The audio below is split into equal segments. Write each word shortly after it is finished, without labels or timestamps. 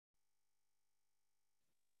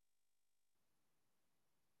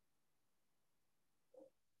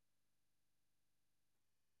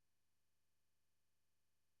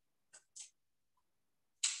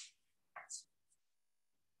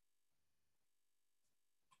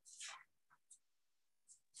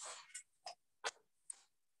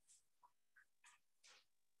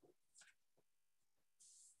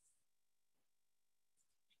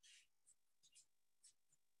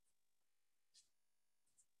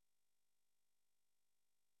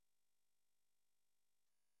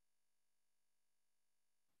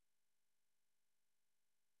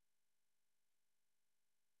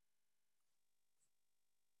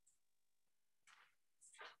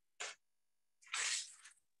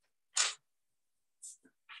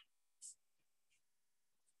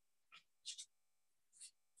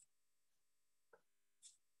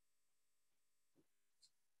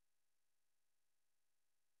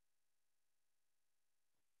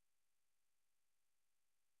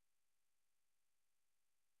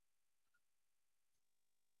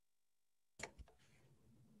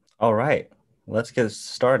All right, let's get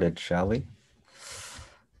started, shall we?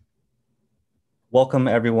 Welcome,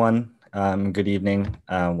 everyone. Good evening.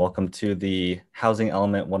 Welcome to the Housing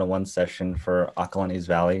Element 101 session for Acalanes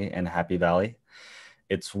Valley and Happy Valley.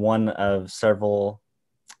 It's one of several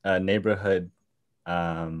neighborhood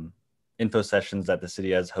info sessions that the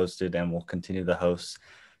city has hosted and will continue to host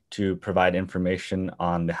to provide information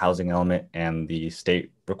on the housing element and the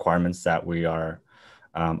state requirements that we are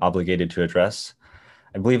obligated to address.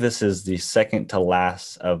 I believe this is the second to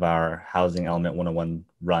last of our Housing Element 101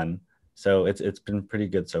 run, so it's been pretty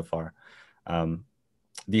good so far.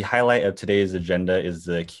 The highlight of today's agenda is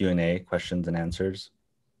the Q&A, questions and answers.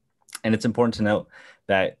 And it's important to note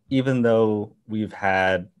that even though we've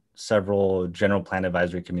had several general plan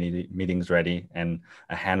advisory committee meetings ready and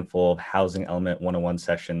a handful of Housing Element 101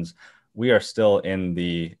 sessions, we are still in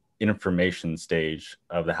the information stage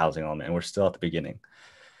of the housing element, and we're still at the beginning.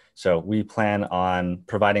 So we plan on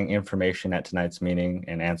providing information at tonight's meeting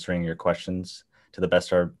and answering your questions to the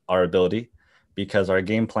best of our ability, because our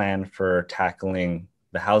game plan for tackling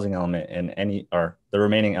the housing element and the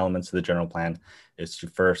remaining elements of the general plan is to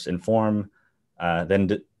first inform,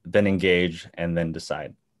 then engage, and then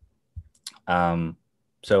decide.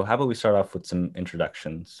 So how about we start off with some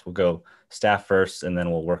introductions? We'll go staff first, and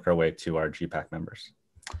then we'll work our way to our GPAC members.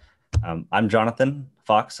 I'm Jonathan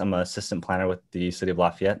Fox. I'm an assistant planner with the City of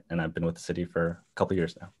Lafayette, and I've been with the city for a couple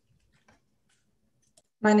years now.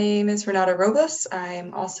 My name is Renata Robles.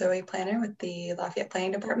 I'm also a planner with the Lafayette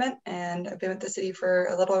Planning Department, and I've been with the city for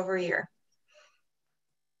a little over a year.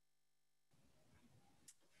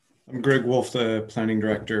 I'm Greg Wolf, the planning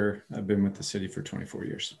director. I've been with the city for 24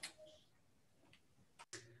 years.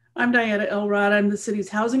 I'm Diana Elrod. I'm the city's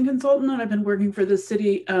housing consultant, and I've been working for the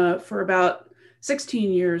city for about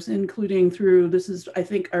 16 years, including through, this is, I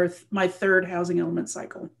think, my third housing element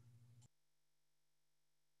cycle.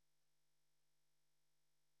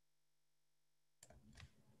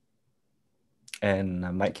 And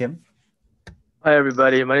Mike Kim. Hi,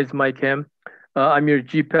 everybody. My name is Mike Kim. I'm your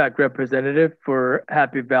GPAC representative for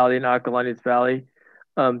Happy Valley and Acalanes Valley.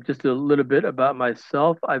 Just a little bit about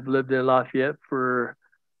myself. I've lived in Lafayette for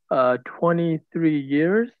 23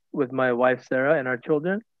 years with my wife, Sarah, and our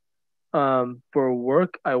children. For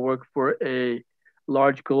work, I work for a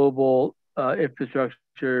large global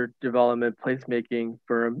infrastructure development placemaking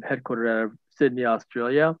firm headquartered out of Sydney,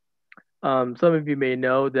 Australia. Some of you may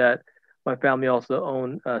know that my family also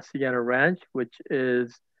owned Sienna Ranch, which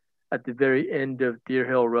is at the very end of Deer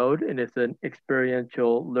Hill Road, and it's an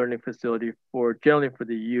experiential learning facility generally for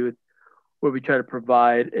the youth, where we try to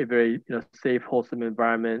provide a very safe, wholesome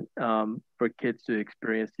environment for kids to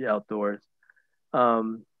experience the outdoors.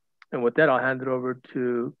 And with that, I'll hand it over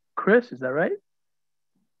to Chris. Is that right?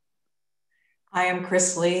 Hi, I'm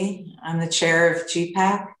Chris Lee. I'm the chair of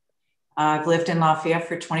GPAC. I've lived in Lafayette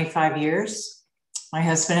for 25 years. My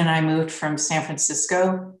husband and I moved from San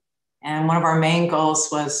Francisco, and one of our main goals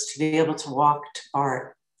was to be able to walk to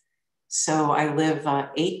BART. So I live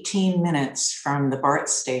 18 minutes from the BART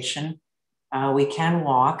station. We can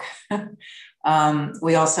walk.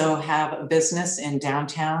 We also have a business in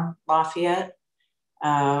downtown Lafayette.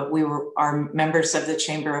 We are members of the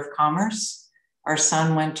Chamber of Commerce. Our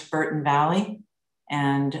son went to Burton Valley,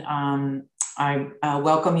 and I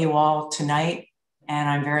welcome you all tonight, and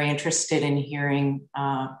I'm very interested in hearing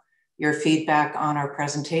your feedback on our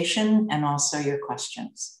presentation and also your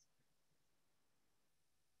questions.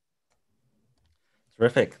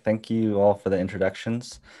 Terrific. Thank you all for the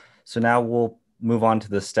introductions. So now we'll move on to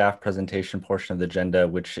the staff presentation portion of the agenda,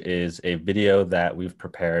 which is a video that we've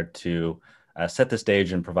prepared to set the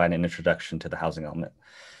stage and provide an introduction to the housing element.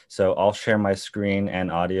 So I'll share my screen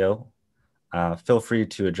and audio. Feel free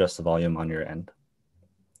to adjust the volume on your end.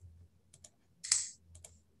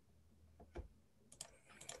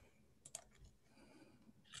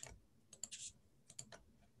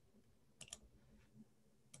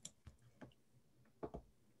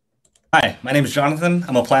 Hi, my name is Jonathan.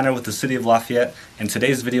 I'm a planner with the City of Lafayette, and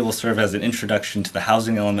today's video will serve as an introduction to the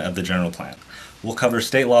housing element of the general plan. We'll cover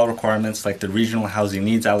state law requirements like the Regional Housing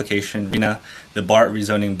Needs Allocation, RHNA, the BART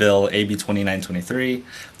Rezoning Bill, AB 2923,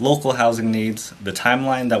 local housing needs, the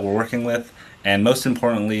timeline that we're working with, and most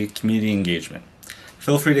importantly, community engagement.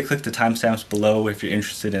 Feel free to click the timestamps below if you're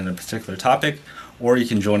interested in a particular topic, or you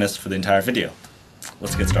can join us for the entire video.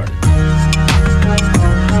 Let's get started.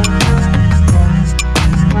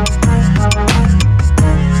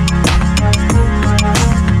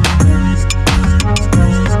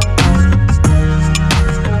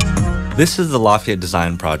 This is the Lafayette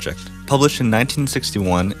Design Project. Published in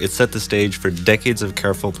 1961, it set the stage for decades of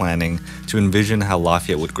careful planning to envision how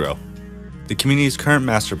Lafayette would grow. The community's current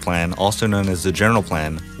master plan, also known as the General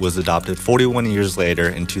Plan, was adopted 41 years later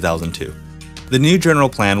in 2002. The new General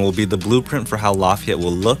Plan will be the blueprint for how Lafayette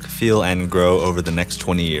will look, feel, and grow over the next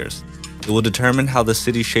 20 years. It will determine how the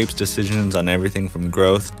city shapes decisions on everything from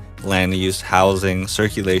growth, land use, housing,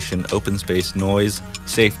 circulation, open space, noise,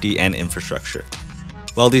 safety, and infrastructure.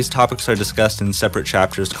 While these topics are discussed in separate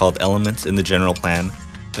chapters called Elements in the General Plan,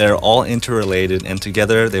 they are all interrelated, and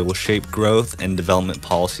together they will shape growth and development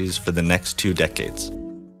policies for the next 2 decades.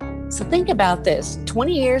 So think about this.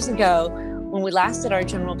 20 years ago, when we last did our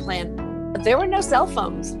general plan, there were no cell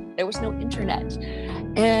phones, there was no internet.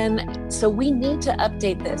 And so we need to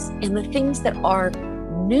update this. And the things that are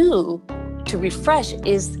new to refresh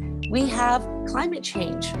is we have climate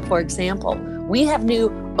change, for example. We have new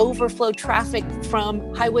overflow traffic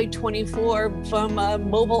from Highway 24 from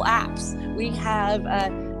mobile apps. We have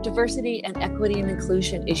diversity and equity and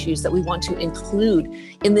inclusion issues that we want to include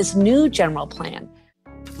in this new general plan.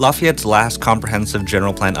 Lafayette's last comprehensive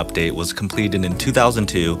general plan update was completed in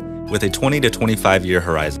 2002 with a 20 to 25 year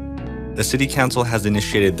horizon. The City Council has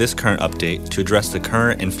initiated this current update to address the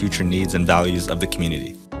current and future needs and values of the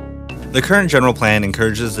community. The current general plan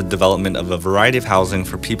encourages the development of a variety of housing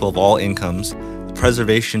for people of all incomes, the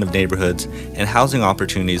preservation of neighborhoods, and housing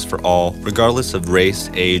opportunities for all, regardless of race,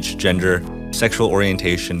 age, gender, sexual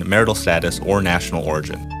orientation, marital status, or national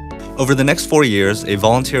origin. Over the next 4 years, a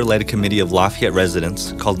volunteer-led committee of Lafayette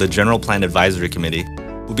residents called the General Plan Advisory Committee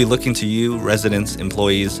will be looking to you, residents,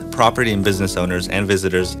 employees, property and business owners, and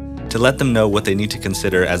visitors to let them know what they need to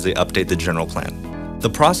consider as they update the general plan. The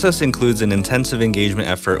process includes an intensive engagement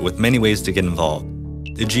effort with many ways to get involved.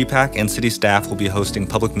 The GPAC and city staff will be hosting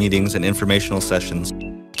public meetings and informational sessions,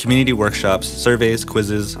 community workshops, surveys,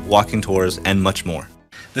 quizzes, walking tours, and much more.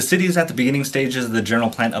 The city is at the beginning stages of the general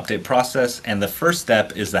plan update process, and the first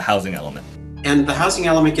step is the housing element. And the housing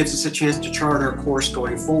element gives us a chance to chart our course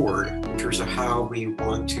going forward in terms of how we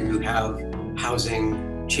want to have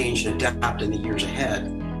housing change and adapt in the years ahead.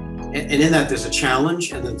 And in that, there's a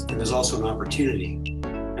challenge and there's also an opportunity.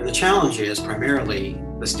 And the challenge is primarily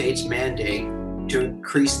the state's mandate to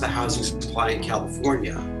increase the housing supply in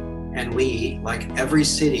California. And we, like every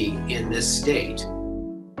city in this state,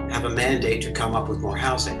 have a mandate to come up with more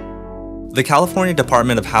housing. The California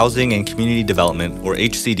Department of Housing and Community Development, or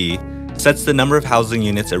HCD, sets the number of housing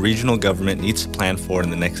units a regional government needs to plan for in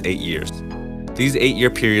the next 8 years. These 8-year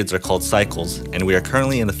periods are called cycles, and we are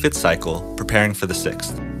currently in the 5th cycle, preparing for the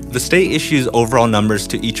 6th. The state issues overall numbers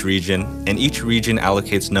to each region, and each region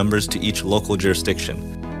allocates numbers to each local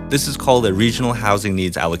jurisdiction. This is called a Regional Housing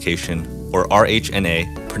Needs Allocation, or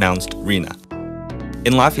RHNA, pronounced RHNA.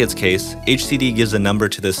 In Lafayette's case, HCD gives a number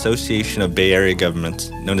to the Association of Bay Area Governments,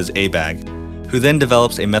 known as ABAG, who then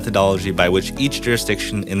develops a methodology by which each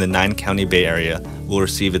jurisdiction in the 9-county Bay Area will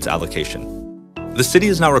receive its allocation. The city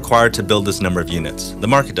is not required to build this number of units. The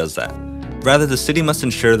market does that. Rather, the city must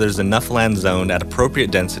ensure there's enough land zoned at appropriate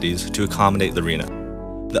densities to accommodate the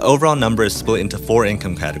RHNA. The overall number is split into 4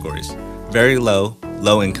 income categories: very low,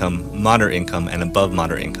 low income, moderate income, and above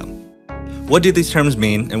moderate income. What do these terms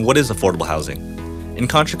mean, and what is affordable housing? In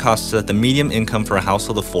Contra Costa, the median income for a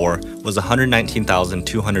household of 4 was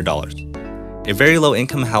 $119,200. A very low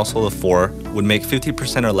income household of 4 would make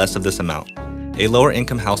 50% or less of this amount, a lower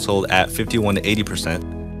income household at 51 to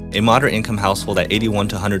 80%, a moderate income household at 81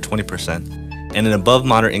 to 120%, and an above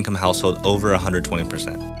moderate income household over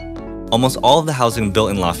 120%. Almost all of the housing built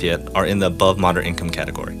in Lafayette are in the above moderate income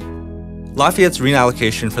category. Lafayette's RHNA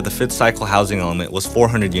allocation for the 5th cycle housing element was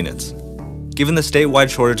 400 units. Given the statewide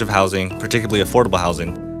shortage of housing, particularly affordable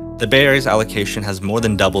housing, the Bay Area's allocation has more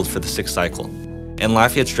than doubled for the 6th cycle, and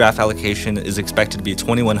Lafayette's draft allocation is expected to be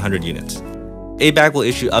 2,100 units. ABAG will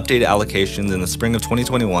issue updated allocations in the spring of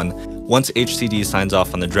 2021 once HCD signs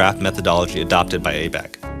off on the draft methodology adopted by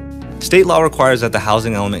ABAG. State law requires that the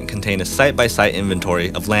housing element contain a site-by-site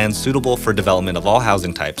inventory of land suitable for development of all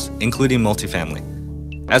housing types, including multifamily.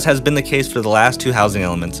 As has been the case for the last 2 housing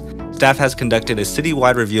elements, staff has conducted a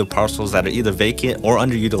citywide review of parcels that are either vacant or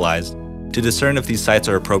underutilized to discern if these sites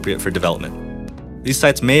are appropriate for development. These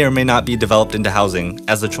sites may or may not be developed into housing,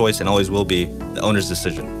 as the choice, and always will be, the owner's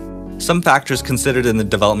decision. Some factors considered in the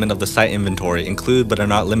development of the site inventory include, but are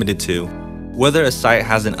not limited to, whether a site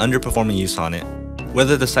has an underperforming use on it,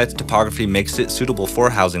 whether the site's topography makes it suitable for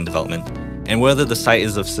housing development, and whether the site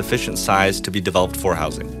is of sufficient size to be developed for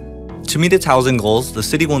housing. To meet its housing goals, the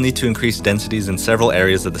city will need to increase densities in several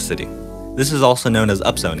areas of the city. This is also known as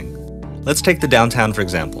upzoning. Let's take the downtown for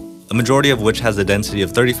example, a majority of which has a density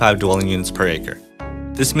of 35 dwelling units per acre.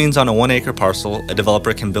 This means on a 1-acre parcel, a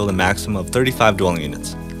developer can build a maximum of 35 dwelling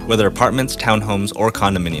units, whether apartments, townhomes, or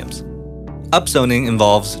condominiums. Upzoning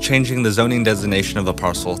involves changing the zoning designation of a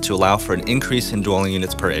parcel to allow for an increase in dwelling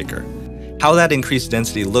units per acre. How that increased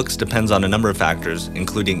density looks depends on a number of factors,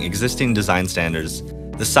 including existing design standards,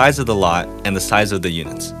 the size of the lot, and the size of the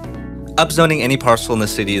units. Upzoning any parcel in the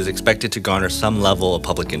city is expected to garner some level of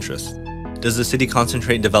public interest. Does the city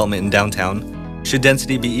concentrate development in downtown? Should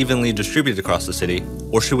density be evenly distributed across the city,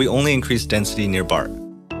 or should we only increase density near BART?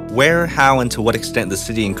 Where, how, and to what extent the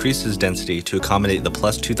city increases density to accommodate the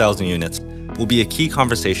plus 2,000 units will be a key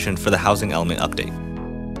conversation for the housing element update.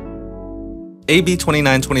 AB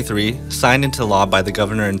 2923, signed into law by the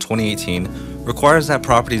governor in 2018, requires that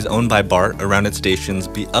properties owned by BART around its stations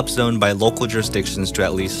be upzoned by local jurisdictions to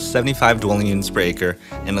at least 75 dwelling units per acre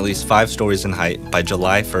and at least 5 stories in height by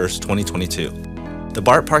July 1st, 2022. The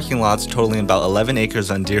BART parking lots totaling about 11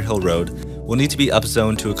 acres on Deer Hill Road will need to be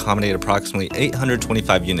upzoned to accommodate approximately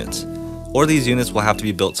 825 units, or these units will have to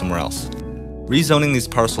be built somewhere else. Rezoning these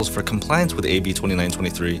parcels for compliance with AB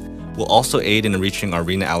 2923 will also aid in reaching our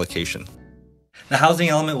RHNA allocation. The housing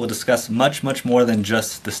element will discuss much more than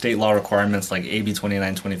just the state law requirements like AB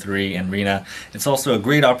 2923 and RHNA. It's also a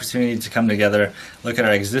great opportunity to come together, look at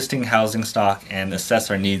our existing housing stock, and assess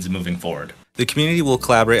our needs moving forward. The community will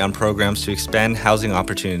collaborate on programs to expand housing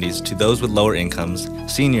opportunities to those with lower incomes,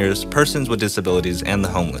 seniors, persons with disabilities, and the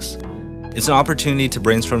homeless. It's an opportunity to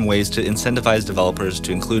brainstorm ways to incentivize developers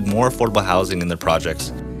to include more affordable housing in their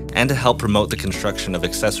projects and to help promote the construction of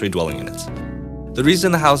accessory dwelling units. The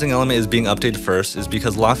reason the housing element is being updated first is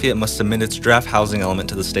because Lafayette must submit its draft housing element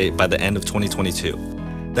to the state by the end of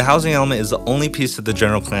 2022. The housing element is the only piece of the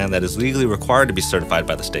general plan that is legally required to be certified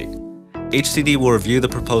by the state. HCD will review the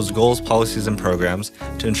proposed goals, policies, and programs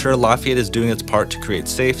to ensure Lafayette is doing its part to create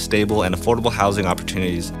safe, stable, and affordable housing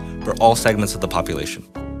opportunities for all segments of the population.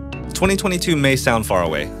 2022 may sound far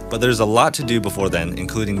away, but there's a lot to do before then,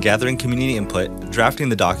 including gathering community input, drafting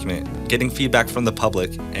the document, getting feedback from the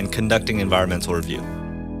public, and conducting environmental review.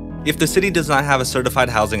 If the city does not have a certified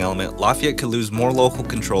housing element, Lafayette could lose more local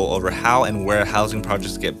control over how and where housing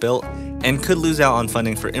projects get built, and could lose out on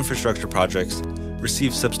funding for infrastructure projects,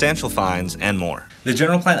 receive substantial fines, and more. The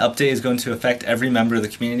general plan update is going to affect every member of the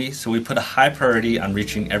community, so we put a high priority on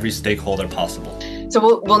reaching every stakeholder possible.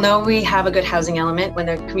 So we'll know we have a good housing element when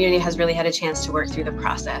the community has really had a chance to work through the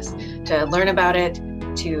process, to learn about it,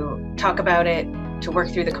 to talk about it, to work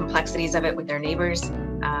through the complexities of it with their neighbors,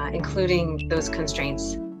 including those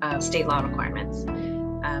constraints of state law requirements,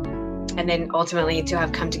 and then ultimately to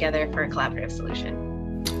have come together for a collaborative solution.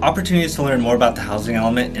 Opportunities to learn more about the housing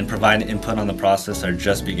element and provide input on the process are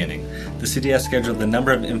just beginning. The city has scheduled a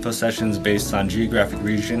number of info sessions based on geographic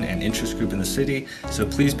region and interest group in the city, so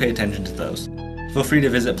please pay attention to those. Feel free to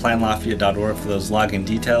visit planlafayette.org for those login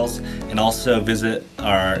details, and also visit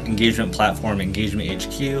our engagement platform, Engagement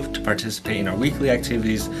HQ, to participate in our weekly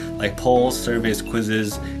activities like polls, surveys,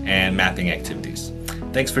 quizzes, and mapping activities.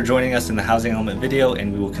 Thanks for joining us in the housing element video,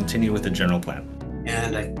 and we will continue with the general plan.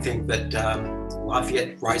 And I think that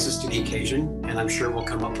Lafayette rises to the occasion, and I'm sure we'll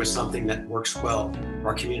come up with something that works well for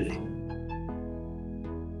our community.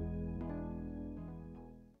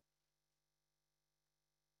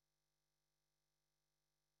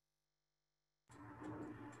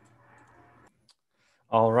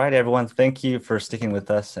 All right, everyone. Thank you for sticking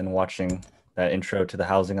with us and watching that intro to the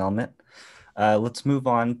housing element. Let's move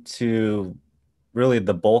on to really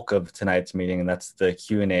the bulk of tonight's meeting, and that's the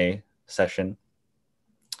Q&A session.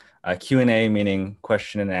 Q&A meaning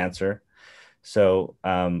question and answer. So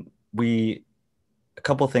a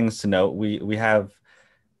couple things to note. We have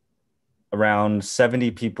around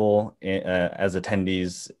 70 people as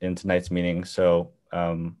attendees in tonight's meeting. So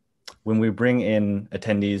when we bring in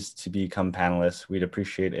attendees to become panelists, we'd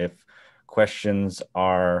appreciate if questions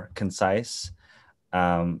are concise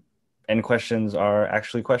and questions are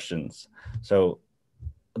actually questions. So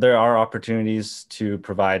there are opportunities to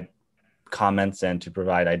provide comments and to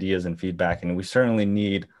provide ideas and feedback, and we certainly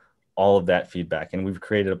need all of that feedback, and we've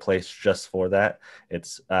created a place just for that.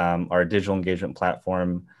 It's our digital engagement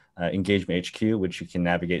platform, Engagement HQ, which you can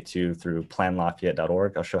navigate to through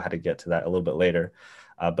planlafayette.org. I'll show how to get to that a little bit later.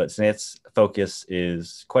 But tonight's focus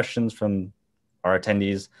is questions from our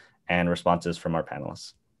attendees and responses from our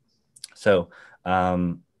panelists. So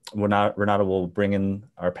Renata will bring in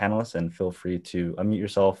our panelists, and feel free to unmute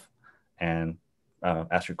yourself and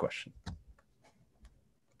ask your question.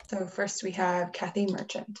 So first we have Kathy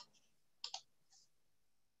Merchant.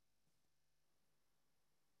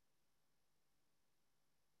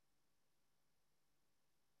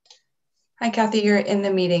 Hi, Kathy, you're in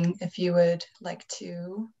the meeting. If you would like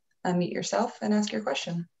to unmute yourself and ask your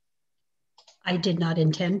question. I did not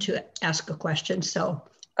intend to ask a question, so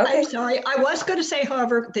Okay. I'm sorry. I was going to say,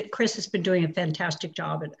 however, that Chris has been doing a fantastic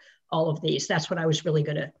job at all of these. That's what I was really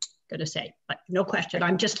going to say. But no question.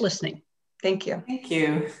 I'm just listening. Thank you. Thank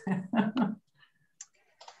you.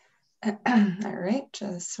 All right,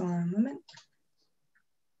 just one moment.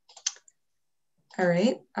 All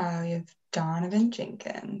right, we have Donovan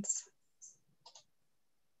Jenkins.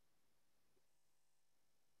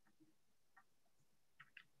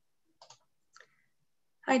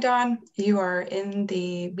 Hi, Don. You are in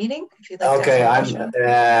the meeting. If you'd like to ask a question.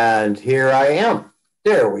 And here I am.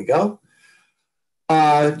 There we go.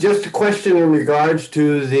 Just a question in regards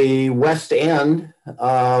to the West End.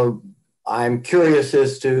 I'm curious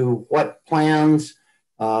as to what plans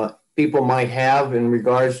people might have in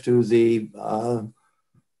regards to the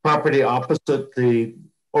property opposite the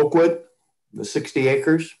Oakwood, the 60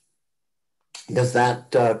 acres. Is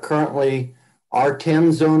that currently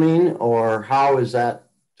R10 zoning, or how is that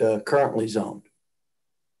currently zoned?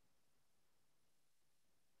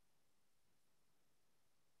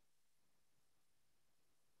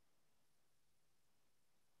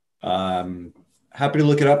 Happy to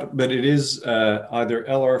look it up, but it is either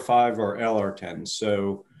LR5 or LR10.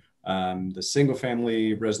 So the single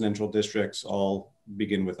family residential districts all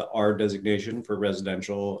begin with the R designation for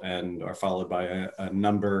residential and are followed by a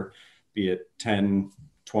number, be it 10,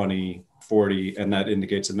 20, 40, and that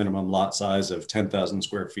indicates a minimum lot size of 10,000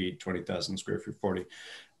 square feet, 20,000 square feet, 40.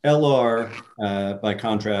 LR, by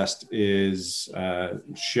contrast, is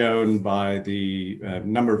shown by the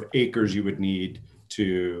number of acres you would need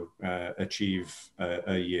to achieve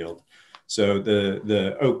a yield. So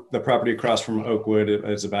the property across from Oakwood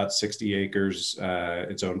is about 60 acres.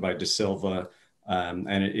 It's owned by De Silva,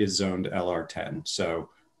 and it is zoned LR10. So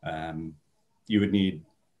you would need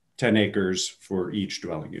 10 acres for each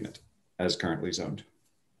dwelling unit as currently zoned.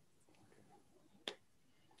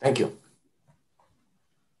 Thank you.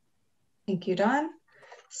 Thank you, Don.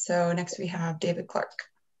 So next we have David Clark.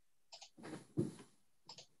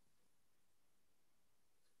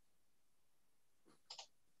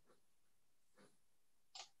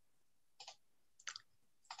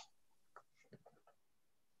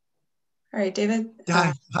 All right, David.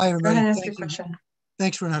 Hi, everybody. Go ahead and ask your question.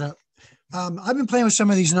 Thanks, Renata. I've been playing with some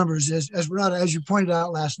of these numbers, as Renata, as you pointed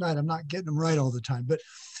out last night. I'm not getting them right all the time, but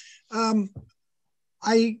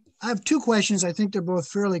I have two questions. I think they're both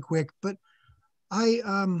fairly quick, but I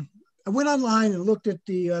went online and looked at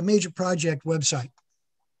the major project website,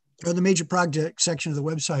 or the major project section of the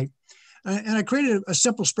website, and I created a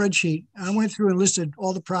simple spreadsheet. I went through and listed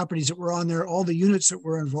all the properties that were on there, all the units that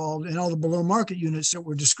were involved, and all the below market units that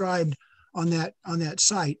were described on that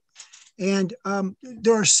site. And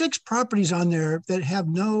there are 6 properties on there that have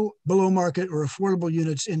no below market or affordable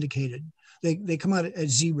units indicated. They come out at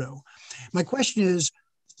 0. My question is,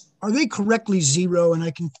 are they correctly 0? And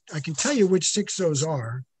I can tell you which 6 those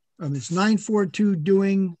are. It's 942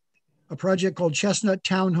 doing a project called Chestnut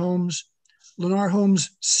Townhomes, Lennar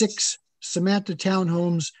Homes 6, Samantha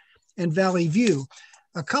Townhomes, and Valley View.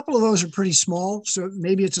 A couple of those are pretty small, so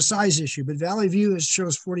maybe it's a size issue, but Valley View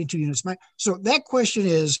shows 42 units. So that question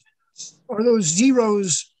is, are those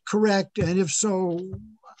zeros correct? And if so,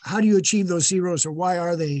 how do you achieve those zeros, or why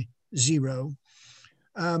are they 0?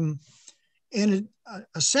 And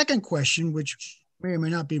a second question, which may or may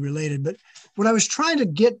not be related, but what I was trying to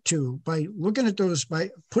get to by looking at those, by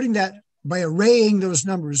arraying those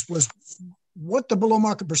numbers, was what the below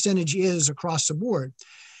market percentage is across the board.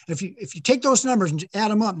 If you take those numbers and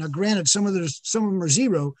add them up, now granted, some of them are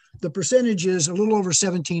 0, the percentage is a little over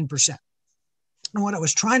 17%. And what I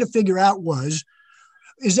was trying to figure out was,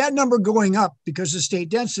 is that number going up because of state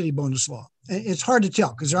density bonus law? It's hard to tell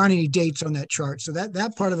because there aren't any dates on that chart. So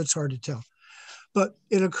that part of it's hard to tell. But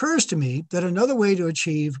it occurs to me that another way to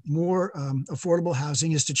achieve more affordable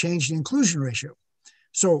housing is to change the inclusion ratio.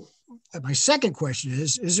 So my second question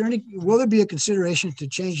is will there be a consideration to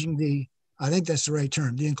changing I think that's the right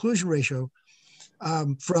term, the inclusion ratio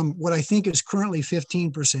from what I think is currently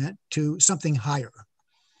 15% to something higher?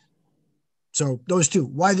 So those two,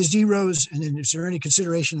 why the zeros? And then is there any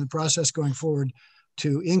consideration in the process going forward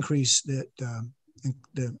to increase the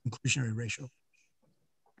inclusionary ratio?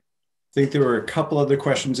 I think there were a couple other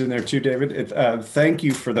questions in there too, David. Thank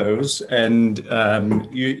you for those. And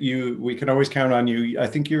we can always count on you. I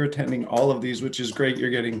think you're attending all of these, which is great. You're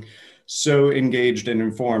getting so engaged and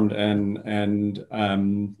informed. And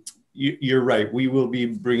you're right. We will be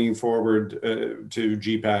bringing forward to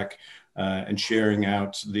GPAC and sharing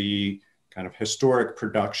out the kind of historic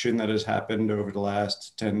production that has happened over the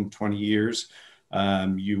last 10, 20 years.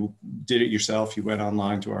 You did it yourself. You went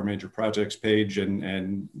online to our major projects page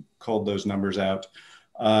and culled those numbers out.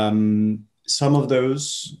 Some of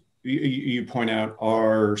those you point out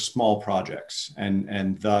are small projects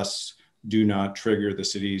and thus do not trigger the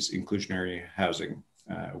city's inclusionary housing,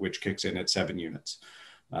 which kicks in at 7 units.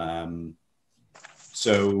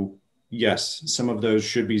 So yes, some of those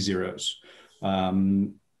should be zeros.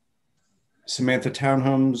 Samantha,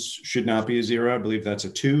 townhomes should not be a 0. I believe that's a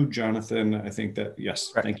 2. Jonathan, I think that,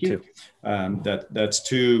 yes, Right, thank you. 2. That's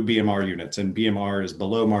 2 BMR units, and BMR is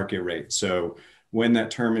below market rate. So when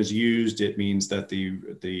that term is used, it means that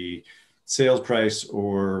the sales price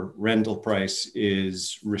or rental price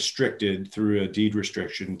is restricted through a deed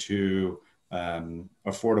restriction to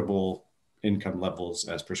affordable income levels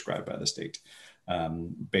as prescribed by the state,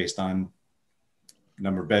 based on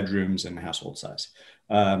number of bedrooms and household size.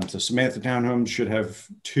 So Samantha townhomes should have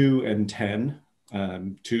 2 and 10,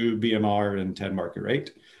 2 BMR and 10 market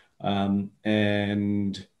rate.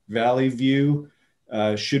 And Valley View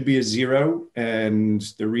should be a 0. And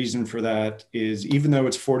the reason for that is even though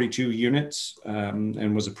it's 42 units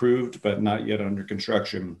and was approved, but not yet under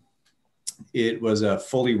construction, it was a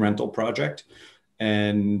fully rental project.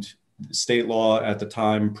 And state law at the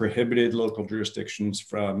time prohibited local jurisdictions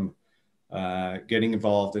from getting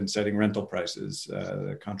involved in setting rental prices,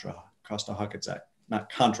 the Contra Costa Hawkins Act, not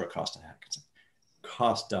Contra Costa Hawkins,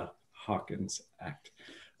 Costa Hawkins Act.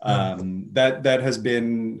 That has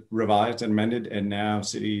been revised and amended, and now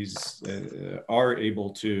cities are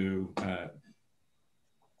able to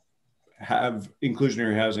have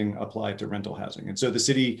inclusionary housing apply to rental housing. And so the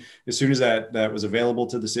city, as soon as that was available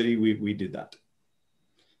to the city, we did that.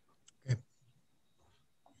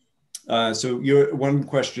 So your one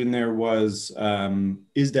question there was,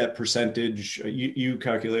 is that percentage, you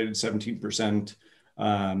calculated 17%.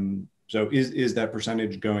 So is that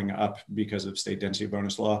percentage going up because of state density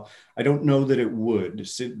bonus law? I don't know that it would.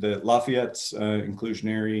 The Lafayette's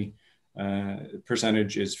inclusionary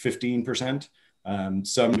percentage is 15%.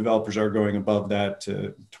 Some developers are going above that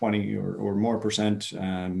to 20 or more percent,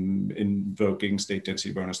 invoking state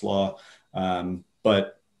density bonus law.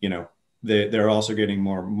 But, you know, they're also getting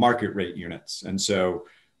more market rate units. And so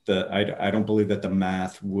I don't believe that the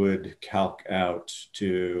math would calc out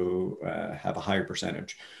to have a higher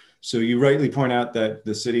percentage. So you rightly point out that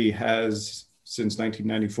the city has, since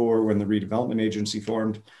 1994, when the redevelopment agency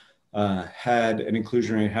formed, had an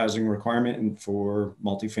inclusionary housing requirement for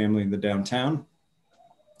multifamily in the downtown.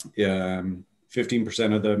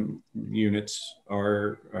 15% of the units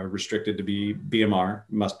are restricted to be BMR,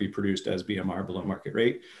 must be produced as BMR below market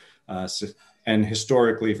rate. And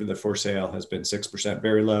historically for sale has been 6%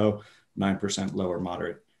 very low, 9% lower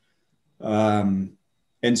moderate. And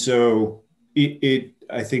so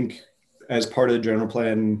I think as part of the general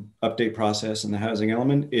plan update process and the housing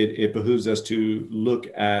element, it behooves us to look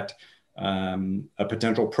at a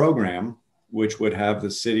potential program which would have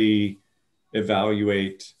the city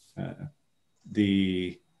evaluate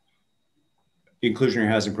the inclusionary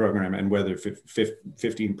housing program and whether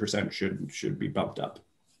 15% should be bumped up.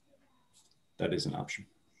 That is an option.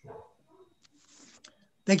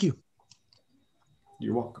 Thank you.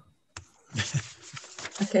 You're welcome.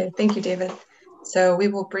 Okay, thank you, David. So we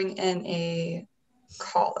will bring in a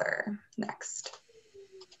caller next.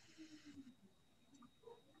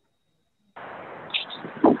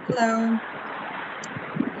 Hello.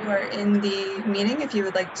 You are in the meeting if you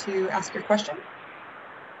would like to ask your question.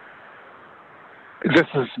 This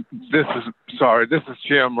is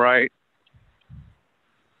Jim, right?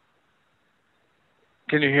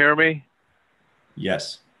 Can you hear me?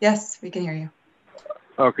 Yes. Yes, we can hear you.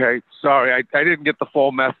 Okay, sorry, I didn't get the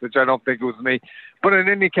full message. I don't think it was me. But in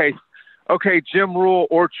any case, okay, Jim Rule,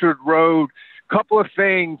 Orchard Road, couple of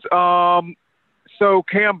things. So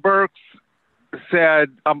Cam Burks said,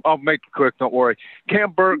 I'll make it quick, don't worry.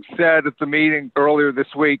 Cam Burks said at the meeting earlier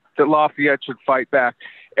this week that Lafayette should fight back.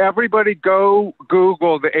 Everybody go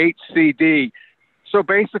Google the HCD. So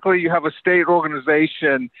basically you have a state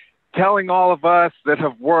organization telling all of us that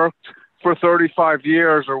have worked for 35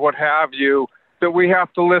 years or what have you, that we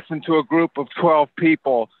have to listen to a group of 12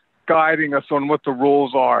 people guiding us on what the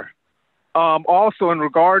rules are. Also, in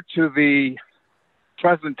regard to the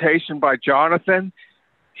presentation by Jonathan,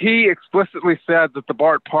 he explicitly said that the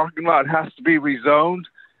BART parking lot has to be rezoned.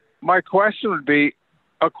 My question would be,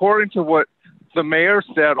 according to what the mayor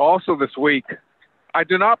said also this week, I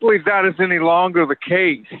do not believe that is any longer the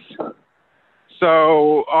case.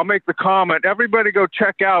 So I'll make the comment, everybody go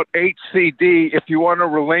check out HCD if you want to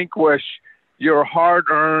relinquish your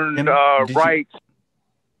hard-earned rights.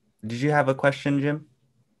 Did you have a question, Jim?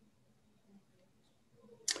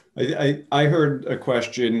 I heard a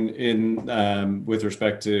question in with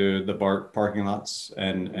respect to the BART parking lots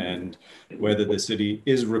and whether the city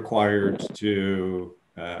is required to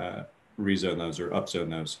rezone those or upzone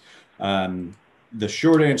those. The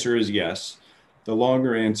short answer is yes. The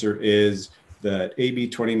longer answer is that AB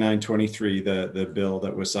 2923, the bill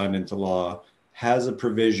that was signed into law, has a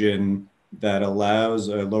provision that allows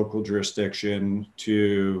a local jurisdiction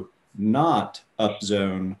to not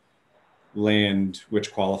upzone land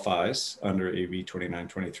which qualifies under AB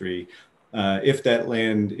 2923 if that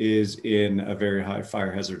land is in a very high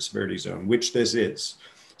fire hazard severity zone, which this is.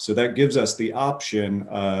 So that gives us the option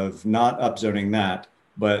of not upzoning that,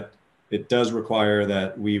 but it does require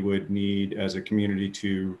that we would need as a community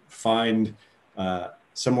to find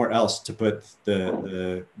somewhere else to put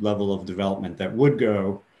the level of development that would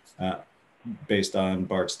go based on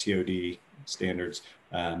BART's TOD standards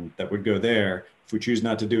that would go there. If we choose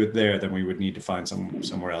not to do it there, then we would need to find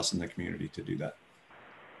somewhere else in the community to do that.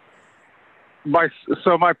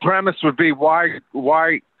 So my premise would be why,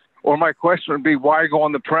 or my question would be why go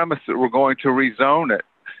on the premise that we're going to rezone it?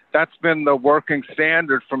 That's been the working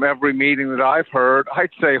standard from every meeting that I've heard. I'd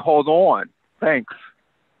say, hold on. Thanks.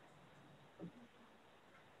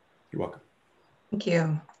 You're welcome. Thank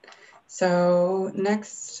you. So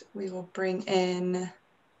next we will bring in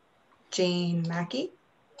Jane Mackey.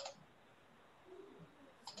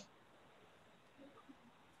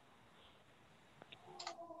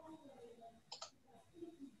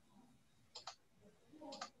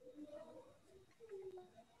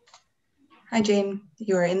 Hi, Jane.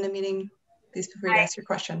 You are in the meeting. Please feel free to ask your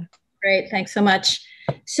question. Great. Thanks so much.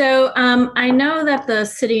 So I know that the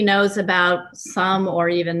city knows about some or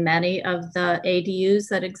even many of the ADUs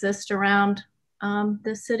that exist around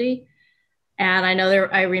the city. And I know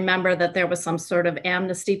I remember that there was some sort of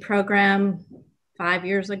amnesty program 5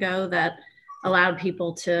 years ago that allowed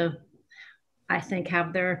people to, I think,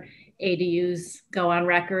 have their ADUs go on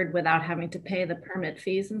record without having to pay the permit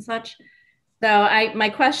fees and such. So my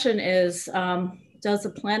question is, does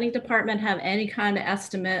the planning department have any kind of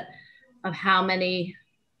estimate of how many,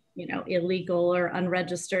 illegal or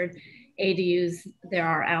unregistered ADUs there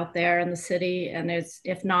are out there in the city? And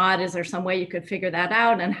if not, is there some way you could figure that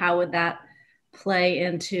out? And how would that play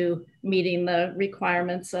into meeting the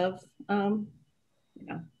requirements of the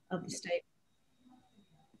state?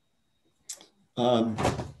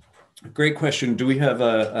 Great question. Do we have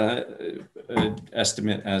an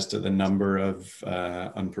estimate as to the number of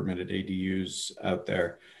unpermitted ADUs out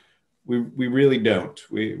there? We really don't.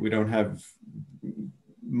 We don't have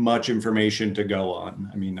much information to go on.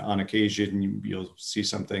 I mean, on occasion you'll see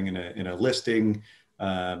something in a listing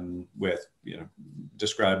with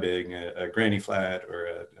describing a granny flat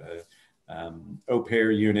or a au pair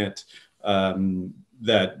unit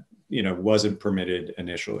that wasn't permitted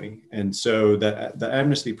initially. And so the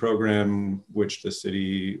amnesty program, which the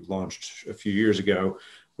city launched a few years ago,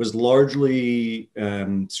 was largely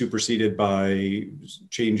superseded by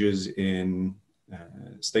changes in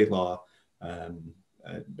state law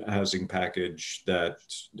housing package that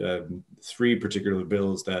three particular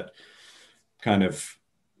bills that kind of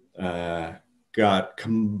got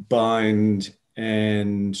combined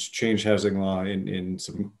and changed housing law in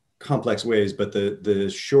some complex ways, but the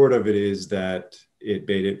short of it is that it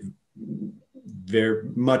made it very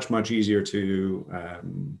much easier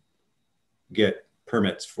to get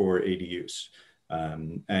permits for ADUs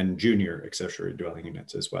and junior accessory dwelling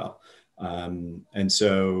units as well. And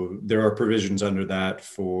so there are provisions under that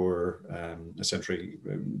for essentially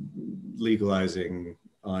legalizing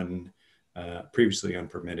previously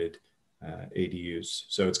unpermitted ADUs.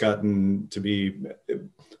 So it's gotten to be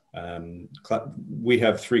we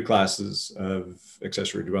have three classes of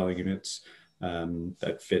accessory dwelling units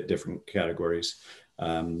that fit different categories.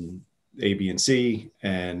 A, B, and C,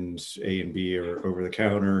 and A and B are over the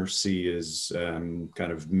counter. C is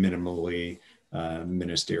kind of minimally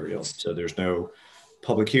ministerial. So there's no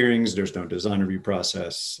public hearings, there's no design review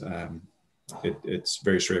process. It's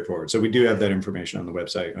very straightforward. So we do have that information on the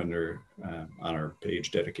website on our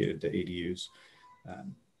page dedicated to ADUs.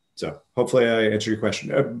 So hopefully I answered your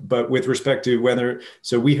question, but with respect to whether,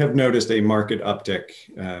 so we have noticed a market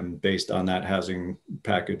uptick based on that housing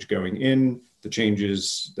package going in, the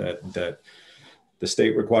changes that the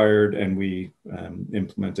state required and we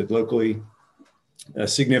implemented locally, a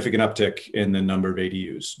significant uptick in the number of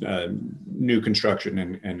ADUs, new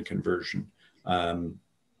construction and conversion.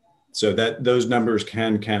 So that those numbers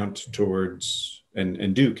can count towards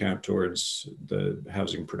and do count towards the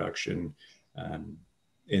housing production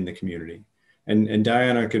in the community. And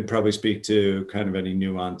Diana could probably speak to kind of any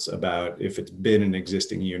nuance about if it's been an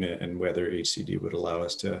existing unit and whether HCD would allow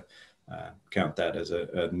us to count that as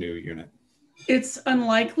a new unit. It's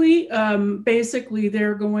unlikely. Basically,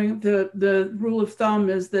 they're going, the rule of thumb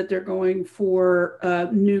is that they're going for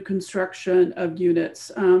new construction of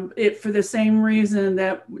units. For the same reason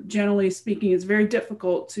that, generally speaking, it's very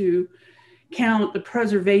difficult to count the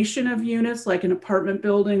preservation of units, like an apartment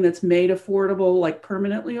building that's made affordable, like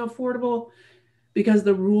permanently affordable, because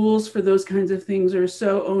the rules for those kinds of things are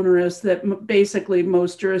so onerous that basically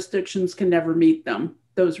most jurisdictions can never meet them,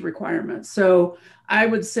 those requirements. So I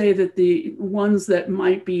would say that the ones that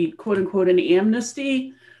might be quote unquote an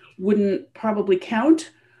amnesty wouldn't probably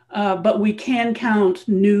count, but we can count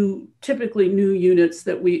typically new units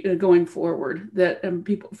that we going forward that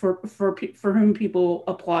people for whom people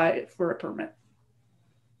apply for a permit.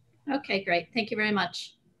 Okay, great. Thank you very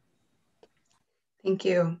much. Thank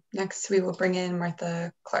you. Next, we will bring in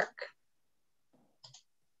Martha Clark.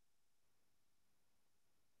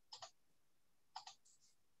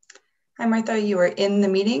 Hi, Martha, you are in the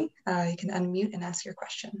meeting. You can unmute and ask your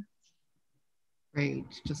question. Great,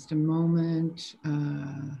 just a moment.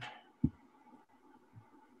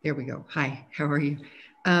 There we go. Hi, how are you?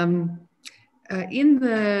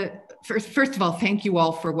 First of all, thank you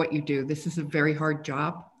all for what you do. This is a very hard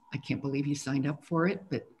job. I can't believe you signed up for it,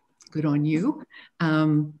 but good on you,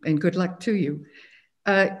 and good luck to you.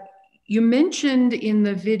 You mentioned in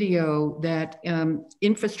the video that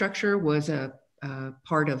infrastructure was a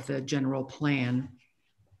part of the general plan.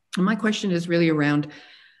 And my question is really around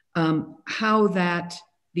how the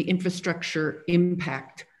infrastructure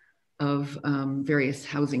impact of various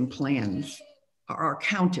housing plans are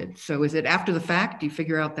counted. So is it after the fact, you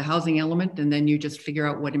figure out the housing element and then you just figure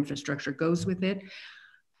out what infrastructure goes with it?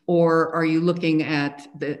 Or are you looking at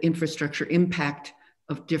the infrastructure impact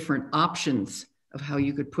of different options of how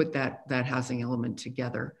you could put that housing element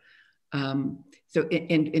together? So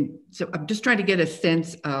I'm just trying to get a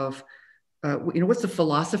sense of, what's the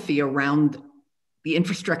philosophy around the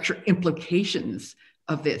infrastructure implications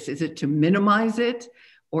of this? Is it to minimize it,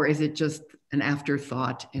 or is it just an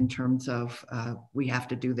afterthought in terms of we have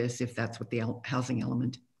to do this if that's what the housing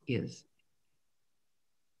element is?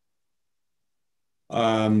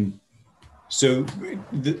 So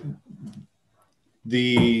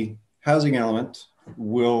the housing element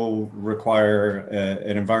will require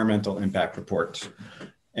an environmental impact report.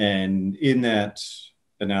 And in that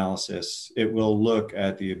analysis, it will look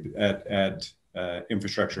at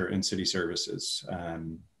infrastructure and city services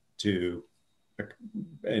and the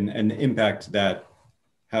impact that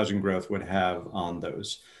housing growth would have on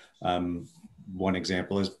those. One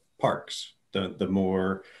example is parks. The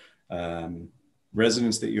more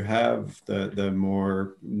residents that you have, the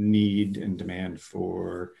more need and demand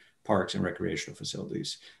for parks and recreational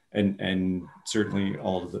facilities, and certainly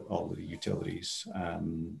all of the utilities.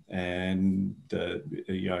 And the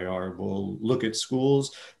EIR will look at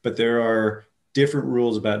schools, but there are different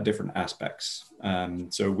rules about different aspects.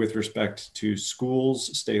 So with respect to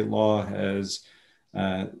schools, state law is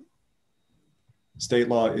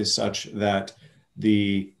such that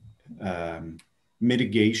the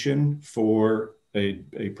mitigation for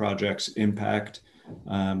a project's impact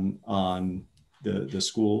on the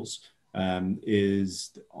schools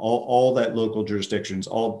is all that local jurisdictions,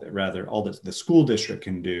 all that the school district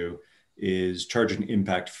can do is charge an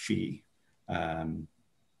impact fee.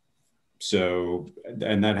 So,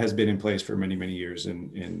 and that has been in place for many, many years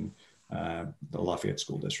in the Lafayette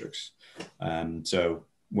school districts. So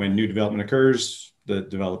when new development occurs, the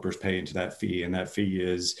developers pay into that fee, and that fee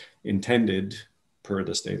is intended per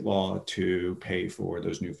the state law to pay for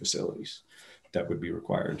those new facilities that would be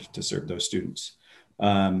required to serve those students.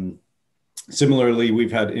 Similarly,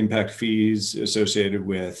 we've had impact fees associated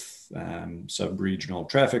with sub-regional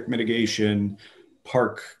traffic mitigation,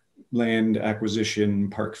 park land acquisition,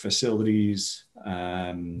 park facilities,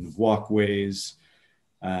 walkways.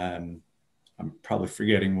 I'm probably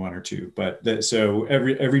forgetting one or two, but so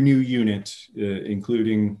every new unit,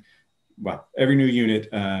 every new unit,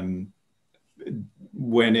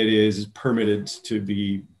 when it is permitted to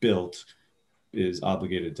be built, is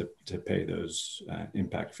obligated to pay those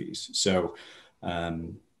impact fees. So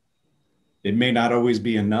it may not always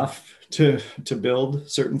be enough to build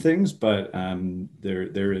certain things, but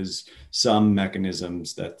there is some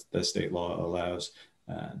mechanisms that the state law allows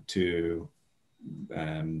to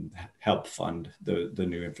help fund the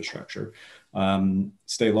new infrastructure.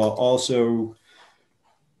 State law also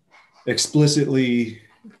explicitly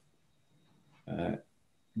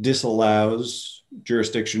disallows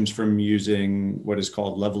jurisdictions from using what is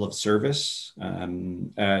called level of service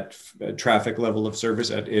at traffic level of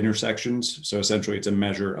service at intersections. So essentially it's a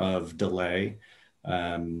measure of delay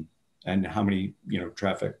and how many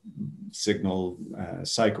traffic signal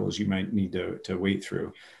cycles you might need to wait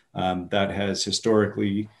through. That has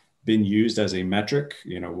historically been used as a metric,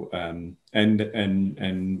 and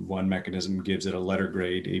one mechanism gives it a letter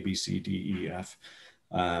grade, A, B, C, D, E, F.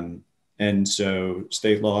 And so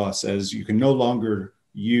state law says you can no longer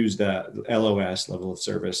use that LOS, level of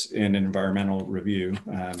service, in an environmental review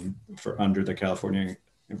for under the California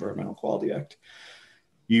Environmental Quality Act.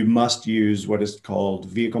 You must use what is called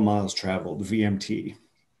vehicle miles traveled, VMT.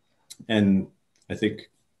 And I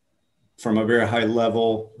think from a very high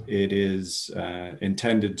level, it is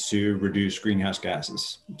intended to reduce greenhouse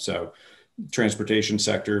gases. So transportation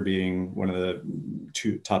sector being one of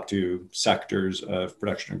the top two sectors of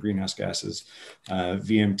production of greenhouse gases,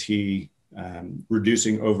 VMT,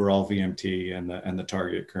 reducing overall VMT, and the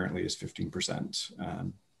target currently is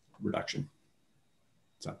 15% reduction.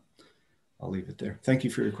 So I'll leave it there. Thank you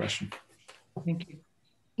for your question. Thank you.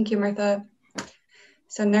 Thank you, Martha.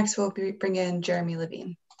 So next we'll bring in Jeremy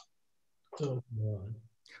Levine. Oh, God.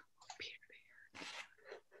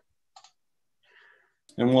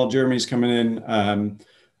 And while Jeremy's coming in,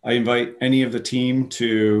 I invite any of the team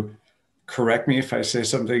to correct me if I say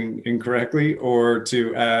something incorrectly or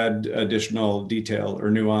to add additional detail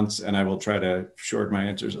or nuance, and I will try to shorten my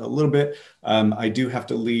answers a little bit. I do have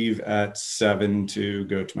to leave at 7 to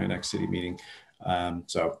go to my next city meeting.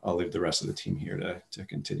 So I'll leave the rest of the team here to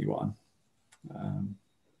continue on.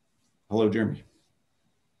 Hello, Jeremy.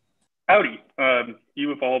 Howdy. You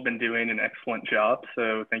have all been doing an excellent job,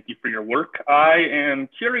 so thank you for your work. I am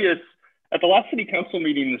curious, at the last city council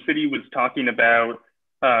meeting, the city was talking about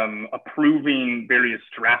approving various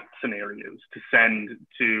draft scenarios to send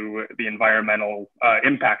to the environmental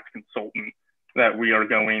impact consultant that we are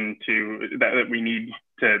going to, that we need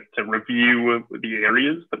to review the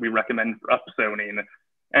areas that we recommend for upzoning.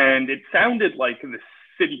 And it sounded like the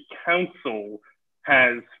city council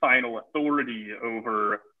has final authority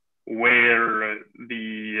over where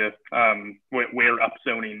the where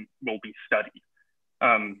upzoning will be studied.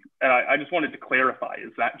 And I just wanted to clarify,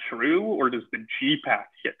 is that true, or does the GPAC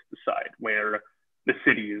get to decide where the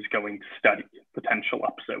city is going to study potential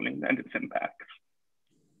upzoning and its impacts?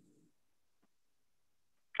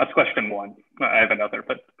 That's question one. I have another,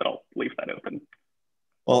 but I'll leave that open.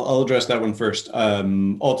 Well, I'll address that one first.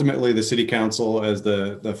 Ultimately, the city council, as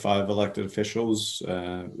the 5 elected officials,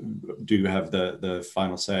 do have the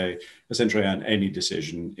final say, essentially, on any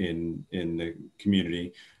decision in the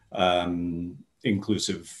community,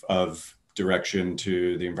 inclusive of direction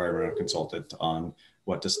to the environmental consultant on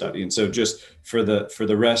what to study. And so, just for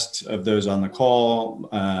the rest of those on the call,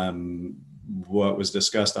 what was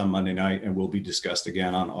discussed on Monday night and will be discussed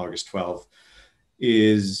again on August 12th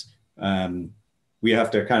is we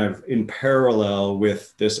have to kind of, in parallel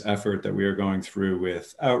with this effort that we are going through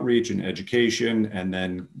with outreach and education, and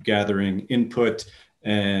then gathering input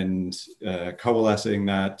and coalescing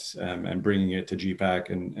that and bringing it to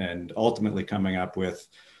GPAC and ultimately coming up with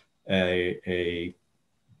a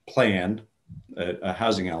plan, a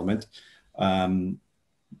housing element, kind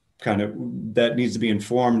of that needs to be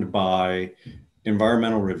informed by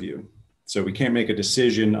environmental review. So we can't make a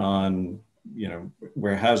decision on,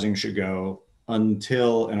 where housing should go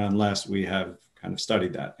until and unless we have kind of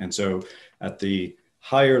studied that. And so at the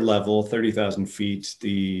higher level, 30,000 feet,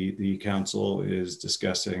 the council is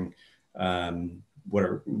discussing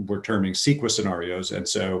what we're terming CEQA scenarios. And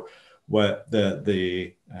so what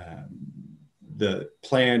the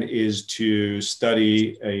plan is to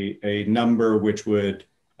study a number which would,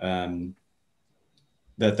 that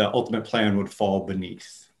the ultimate plan would fall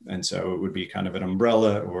beneath. And so it would be kind of an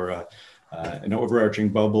umbrella or an overarching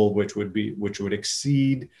bubble, which would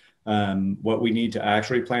exceed what we need to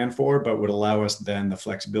actually plan for, but would allow us then the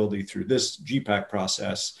flexibility through this GPAC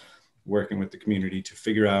process, working with the community to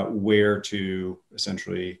figure out where to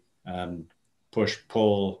essentially push,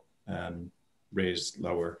 pull, raise,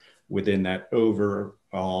 lower within that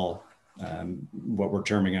overall, what we're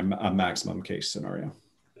terming a maximum case scenario.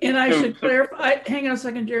 And I should clarify, hang on a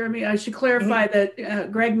second, Jeremy, I should clarify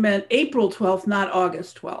that Greg meant April 12th, not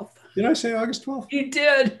August 12th. Did I say August 12th? You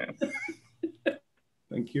did.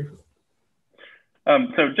 Thank you.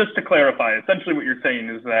 So just to clarify, essentially what you're saying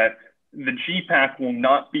is that the GPAC will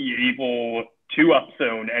not be able to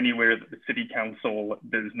upzone anywhere that the city council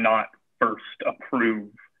does not first approve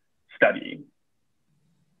studying.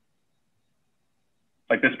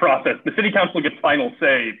 Like this process, the city council gets final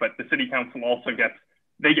say, but the city council also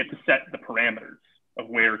they get to set the parameters of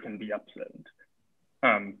where can be upzoned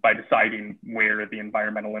by deciding where the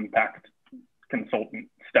environmental impact consultant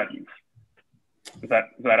studies. Is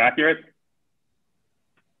that accurate?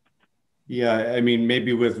 Yeah, I mean,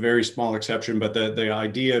 maybe with very small exception, but the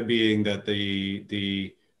idea being that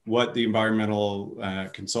what the environmental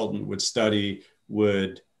consultant would study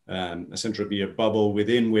would essentially be a bubble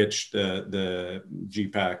within which the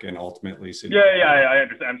GPAC and ultimately city. Yeah, I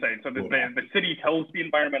understand. I'm saying so the city tells the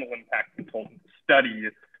environmental impact consultant to study,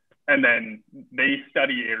 and then they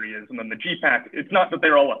study areas, and then the GPAC. It's not that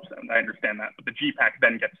they're all upzoned. I understand that, but the GPAC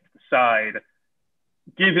then gets to decide,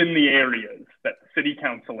 given the areas that the city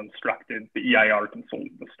council instructed the EIR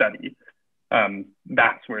consultant to study,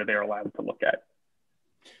 that's where they're allowed to look at.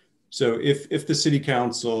 So if the city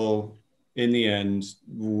council in the end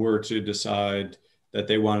were to decide that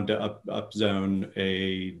they wanted to upzone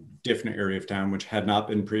a different area of town which had not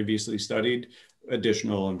been previously studied,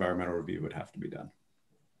 additional environmental review would have to be done.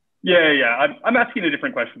 Yeah. I'm asking a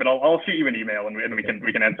different question, but I'll shoot you an email and we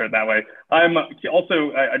can answer it that way. I'm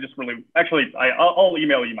also I'll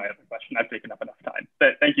email you my other question. I've taken up enough time.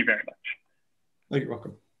 But thank you very much. You're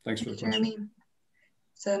welcome. Thanks for the question. Jeremy.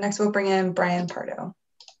 So next we'll bring in Brian Pardo.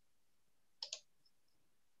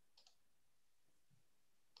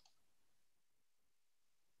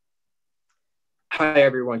 Hi,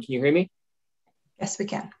 everyone. Can you hear me? Yes, we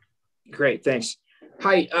can. Great, thanks.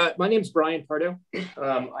 Hi, my name is Brian Pardo.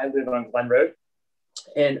 I live on Glen Road.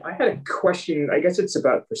 And I had a question, I guess it's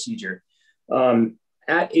about procedure.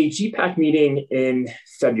 At a GPAC meeting in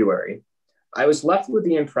February, I was left with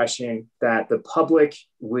the impression that the public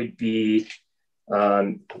would be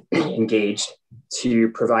engaged to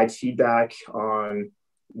provide feedback on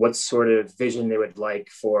what sort of vision they would like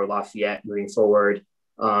for Lafayette moving forward.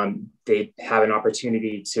 They have an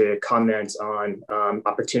opportunity to comment on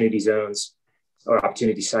opportunity zones or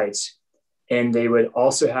opportunity sites. And they would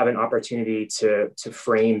also have an opportunity to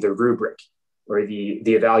frame the rubric or the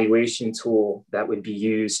evaluation tool that would be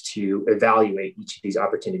used to evaluate each of these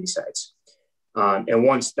opportunity sites. And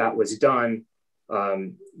once that was done,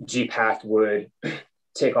 GPAC would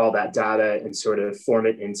take all that data and sort of form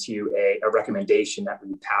it into a recommendation that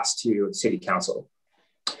would be passed to the city council.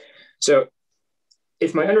 So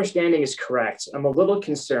if my understanding is correct, I'm a little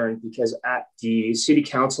concerned because at the city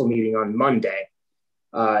council meeting on Monday,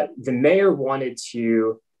 the mayor wanted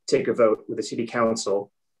to take a vote with the city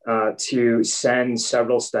council to send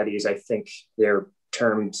several studies, I think they're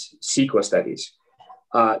termed CEQA studies,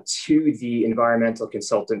 to the environmental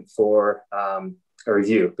consultant for a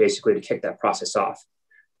review, basically to kick that process off.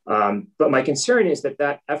 But my concern is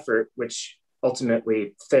that effort, which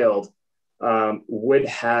ultimately failed, would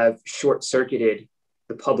have short-circuited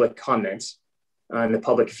the public comments and the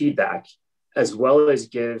public feedback, as well as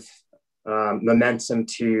give momentum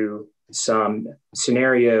to some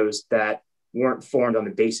scenarios that weren't formed on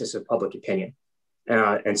the basis of public opinion.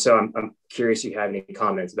 And so I'm curious if you have any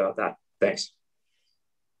comments about that. Thanks.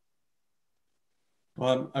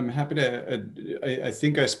 Well, I'm happy to, I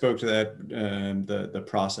think I spoke to that, the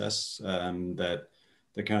process that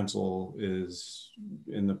the council is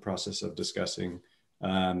in the process of discussing.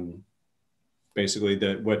 Basically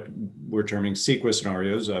what we're terming CEQA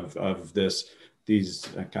scenarios of these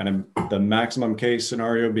kind of the maximum case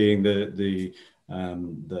scenario being the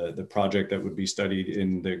project that would be studied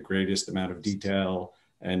in the greatest amount of detail.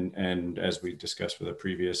 And as we discussed with a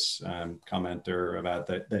previous commenter about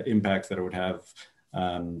the impact that it would have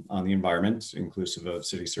on the environment, inclusive of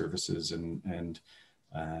city services and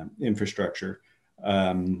infrastructure.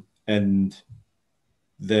 And then,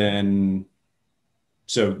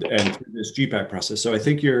 and through this GPAC process. So I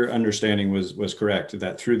think your understanding was correct,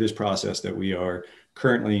 that through this process that we are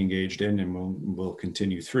currently engaged in and will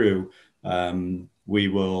continue through,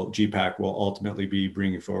 GPAC will ultimately be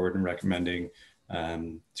bringing forward and recommending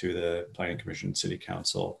to the Planning Commission, City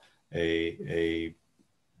Council, a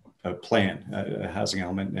plan, a housing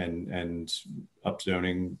element and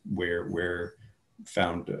upzoning where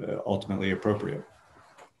found ultimately appropriate.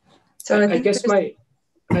 So I guess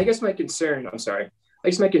my concern, I'm sorry. I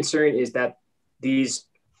guess my concern is that these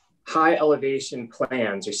high elevation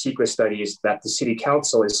plans or CEQA studies that the city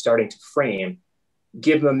council is starting to frame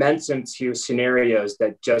give momentum to scenarios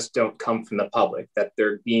that just don't come from the public, that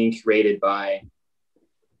they're being created by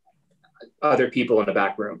other people in the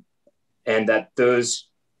back room. And that those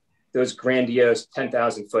grandiose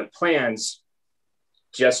 10,000 foot plans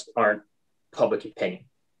just aren't public opinion.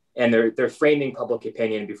 And they're framing public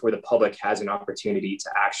opinion before the public has an opportunity to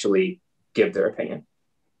actually give their opinion.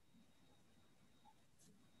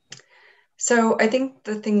 So I think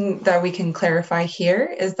the thing that we can clarify here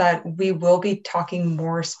is that we will be talking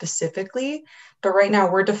more specifically, but right now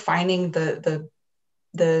we're defining the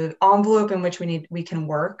envelope in which we can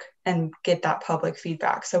work and get that public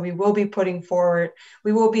feedback. So we will be putting forward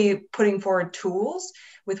tools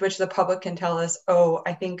with which the public can tell us, oh,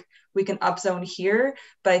 I think we can upzone here,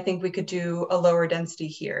 but I think we could do a lower density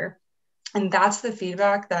here. And that's the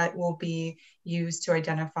feedback that will be used to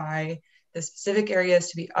identify the specific areas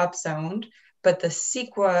to be upzoned. But the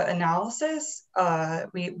CEQA analysis,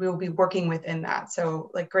 we will be working within that.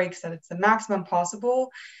 So like Greg said, it's the maximum possible.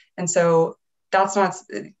 And so that's not,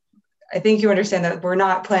 I think you understand that we're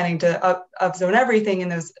not planning to upzone everything in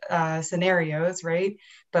those scenarios, right?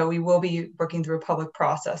 But we will be working through a public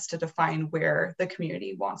process to define where the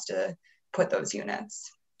community wants to put those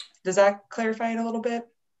units. Does that clarify it a little bit?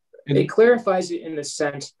 It clarifies it in the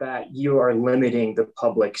sense that you are limiting the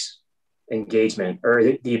public's engagement or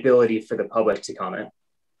the ability for the public to comment.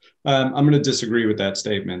 I'm going to disagree with that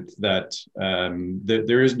statement that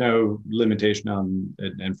there is no limitation on,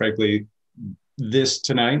 and frankly, this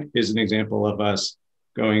tonight is an example of us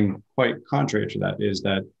going quite contrary to that, is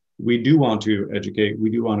that we do want to educate, we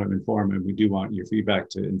do want to inform, and we do want your feedback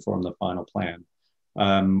to inform the final plan.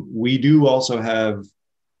 We do also have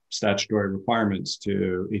statutory requirements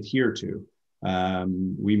to adhere to.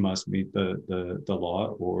 We must meet the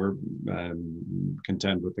law or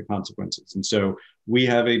contend with the consequences. And so we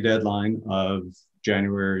have a deadline of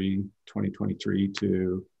January 2023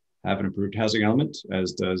 to have an approved housing element,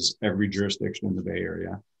 as does every jurisdiction in the Bay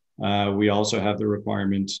Area. We also have the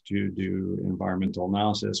requirement to do environmental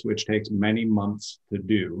analysis, which takes many months to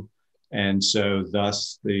do. And so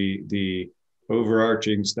thus the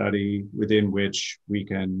overarching study within which we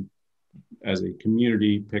can, as a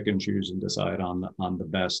community, pick and choose and decide on the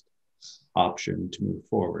best option to move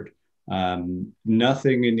forward.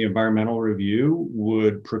 Nothing in the environmental review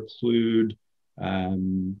would preclude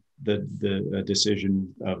the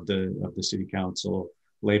decision of the city council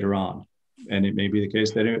later on. And it may be the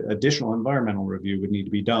case that additional environmental review would need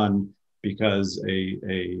to be done because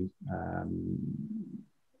they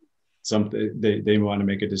want to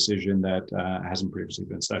make a decision that hasn't previously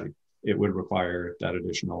been studied. It would require that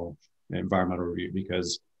additional environmental review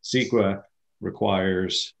because CEQA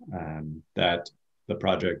requires that the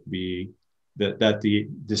project that the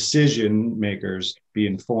decision makers be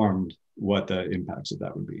informed what the impacts of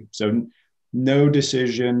that would be. So no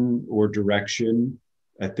decision or direction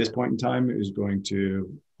at this point in time is going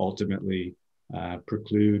to ultimately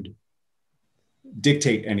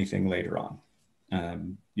dictate anything later on.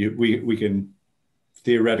 We can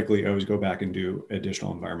theoretically always go back and do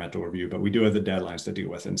additional environmental review, but we do have the deadlines to deal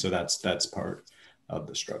with. And so that's part of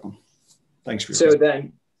the struggle. Thanks for your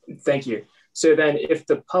question. Thank you. So then if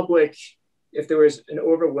there was an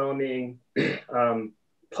overwhelming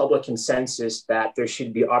public consensus that there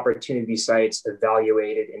should be opportunity sites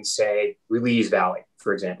evaluated in, say, Release Valley,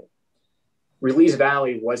 for example. Release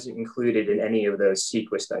Valley wasn't included in any of those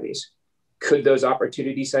CEQA studies. Could those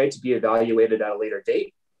opportunity sites be evaluated at a later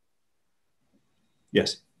date?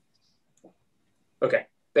 Yes. Okay,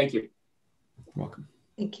 thank you. You're welcome.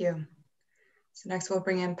 Thank you. So next we'll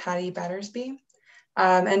bring in Patty Battersby.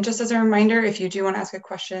 And just as a reminder, if you do want to ask a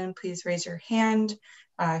question, please raise your hand.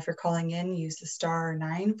 If you're calling in, use the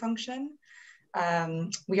 *9 function.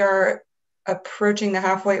 We are approaching we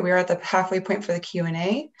are at the halfway point for the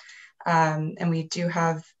Q&A. And we do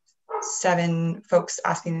have 7 folks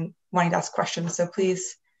wanting to ask questions. So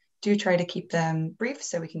please do try to keep them brief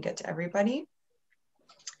so we can get to everybody.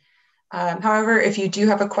 However, if you do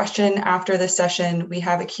have a question after this session, we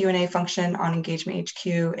have a Q&A function on Engagement HQ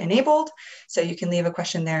enabled. So you can leave a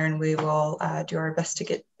question there and we will do our best to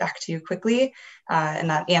get back to you quickly. And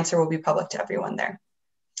that answer will be public to everyone there.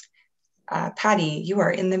 Patty, you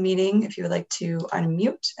are in the meeting if you would like to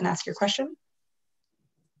unmute and ask your question.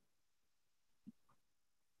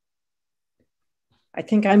 I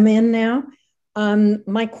think I'm in now.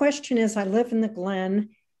 My question is, I live in the Glen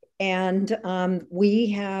and we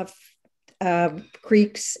have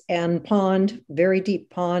creeks and pond, very deep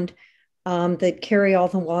pond, that carry all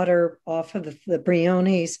the water off of the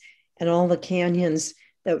Briones and all the canyons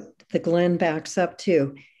that the Glen backs up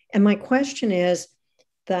to. And my question is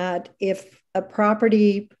that if a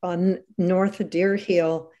property on north of Deer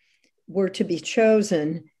Hill were to be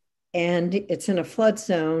chosen and it's in a flood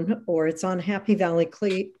zone or it's on Happy Valley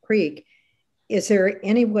Creek, is there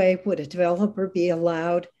any way, would a developer be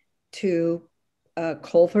allowed to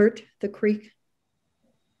culvert the creek?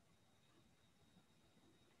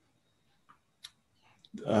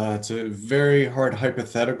 It's a very hard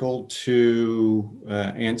hypothetical to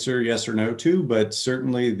answer yes or no to, but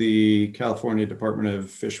certainly the California Department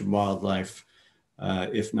of Fish and Wildlife,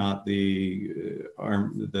 if not the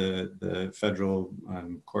Federal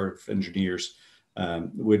Corps of Engineers,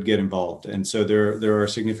 would get involved. And so there are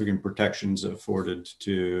significant protections afforded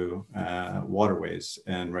to waterways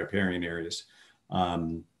and riparian areas.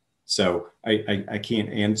 So I can't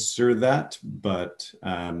answer that, but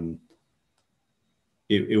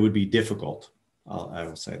it would be difficult. I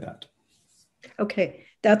will say that. Okay,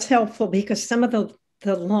 that's helpful because some of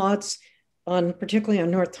the lots particularly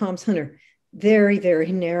on North Thompson are very,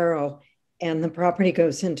 very narrow and the property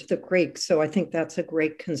goes into the creek. So I think that's a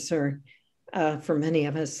great concern for many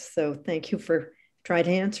of us. So thank you for trying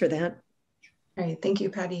to answer that. All right, thank you,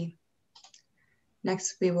 Patty.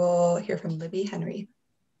 Next, we will hear from Libby Henry.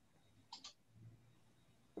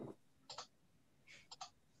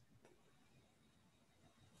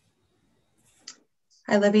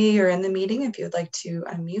 Hi, Libby, you're in the meeting if you would like to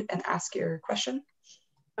unmute and ask your question.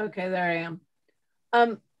 Okay, there I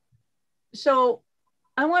am. So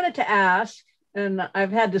I wanted to ask, and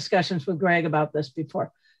I've had discussions with Greg about this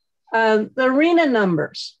before, the arena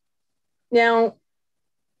numbers. Now,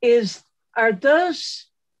 are those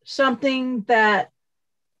something that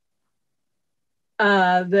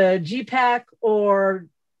the GPAC or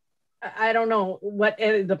I don't know what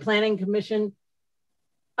the Planning Commission,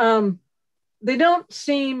 they don't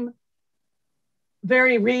seem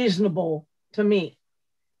very reasonable to me,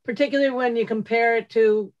 particularly when you compare it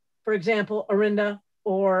to, for example, Orinda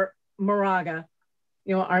or Moraga,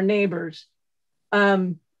 our neighbors. I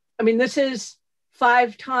mean, this is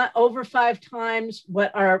over 5 times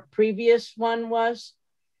what our previous one was.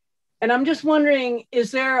 And I'm just wondering,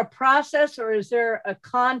 is there a process or is there a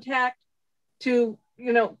contact to,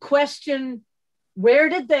 question where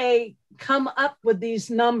did they come up with these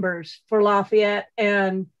numbers for Lafayette?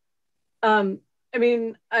 And I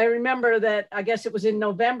mean, I remember that, I guess it was in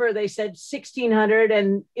November, they said 1,600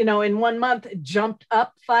 and, in 1 month it jumped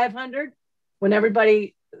up 500 when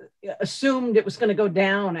everybody assumed it was going to go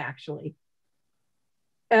down actually.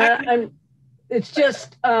 And it's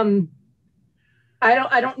just, I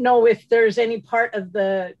don't know if there's any part of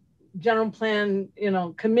the general plan,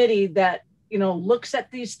 committee that, looks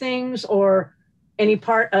at these things or any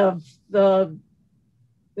part of the,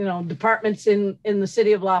 departments in the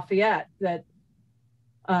city of Lafayette that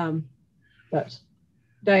does.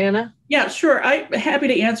 Diana? Yeah, sure. I'm happy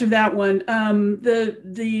to answer that one.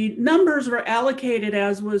 The numbers were allocated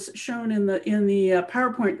as was shown in the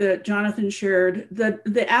PowerPoint that Jonathan shared.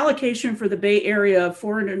 The allocation for the Bay Area of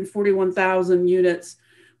 441,000 units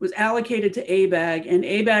was allocated to ABAG, and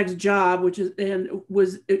ABAG's job,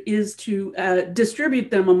 is to distribute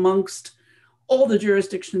them amongst all the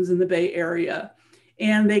jurisdictions in the Bay Area.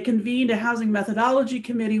 And they convened a housing methodology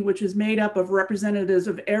committee, which is made up of representatives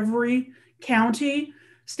of every county,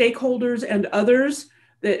 stakeholders, and others.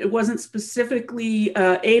 That it wasn't specifically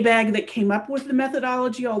ABAG that came up with the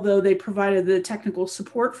methodology, although they provided the technical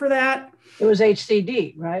support for that. It was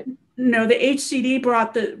HCD, right? No, the HCD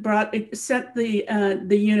sent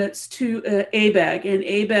the units to ABAG, and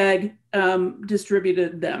ABAG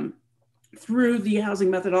distributed them through the Housing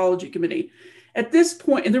Methodology Committee. At this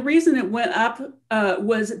point, and the reason it went up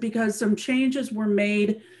was because some changes were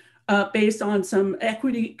made based on some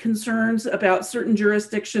equity concerns about certain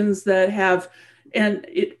jurisdictions that have,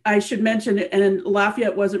 I should mention, and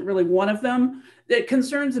Lafayette wasn't really one of them, that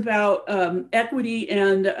concerns about equity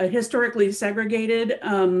and historically segregated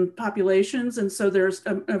populations. And so there's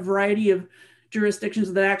a variety of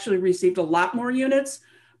jurisdictions that actually received a lot more units,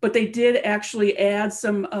 but they did actually add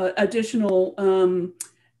some additional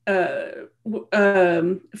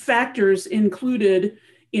factors included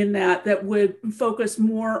in that would focus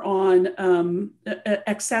more on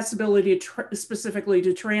accessibility specifically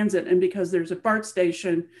to transit. And because there's a BART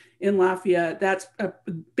station in Lafayette, that's a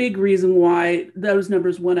big reason why those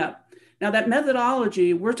numbers went up. Now that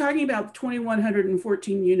methodology, we're talking about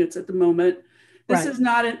 2,114 units at the moment. This is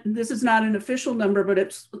not an official number, but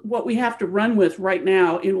it's what we have to run with right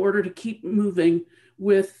now in order to keep moving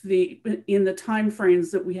with in the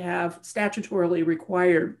timeframes that we have statutorily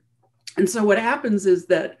required. And so what happens is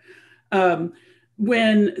that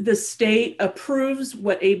when the state approves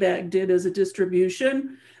what ABAG did as a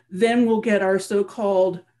distribution, then we'll get our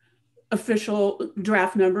so-called official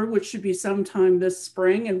draft number, which should be sometime this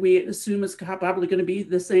spring. And we assume it's probably going to be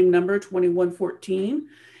the same number, 2114.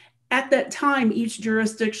 At that time, each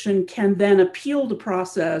jurisdiction can then appeal the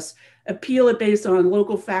process, appeal it based on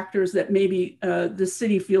local factors that maybe the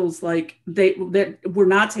city feels like that were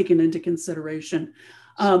not taken into consideration.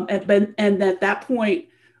 And at that point,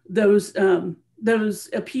 those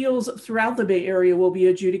appeals throughout the Bay Area will be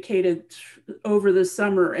adjudicated over the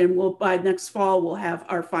summer, and by next fall we'll have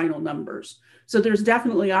our final numbers. So there's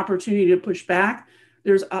definitely opportunity to push back.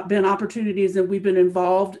 There's been opportunities that we've been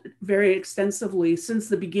involved very extensively since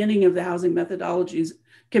the beginning of the Housing Methodologies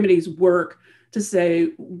Committee's work to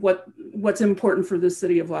say what's important for the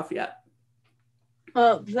city of Lafayette.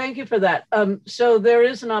 Thank you for that. So there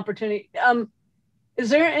is an opportunity. Is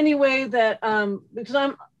there any way that,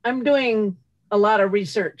 because I'm doing a lot of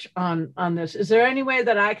research on this, is there any way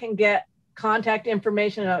that I can get contact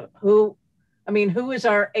information of who is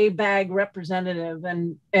our ABAG representative,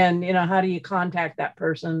 and how do you contact that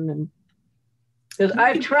person? And because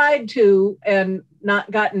I've tried to and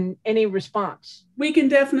not gotten any response. We can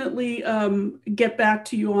definitely get back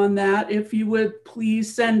to you on that. If you would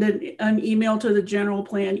please send an email to the general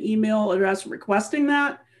plan email address requesting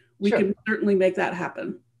that, we can certainly make that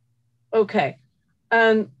happen. Okay.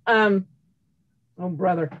 And oh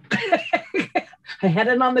brother, I had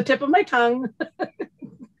it on the tip of my tongue.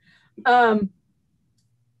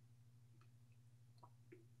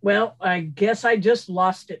 Well, I guess I just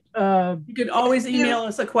lost it. You can always email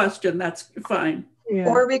us a question. That's fine. Yeah.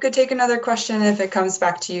 Or we could take another question. If it comes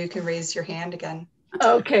back to you, you can raise your hand again.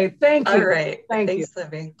 Okay, thank you. All right, thanks, you.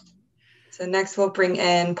 Libby. So next we'll bring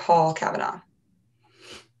in Paul Kavanaugh.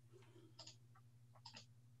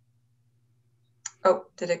 Oh,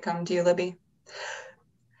 did it come to you, Libby?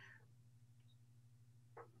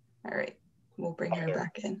 All right, we'll bring her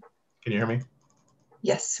back in. Can you hear me?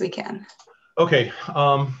 Yes, we can. Okay,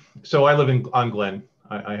 so I live on Glen.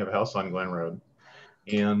 I have a house on Glen Road,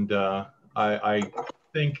 and I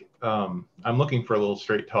think I'm looking for a little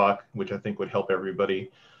straight talk, which I think would help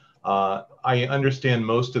everybody. I understand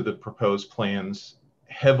most of the proposed plans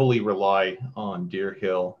heavily rely on Deer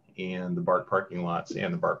Hill and the BART parking lots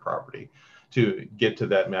and the BART property to get to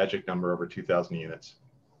that magic number over 2,000 units.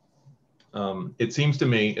 It seems to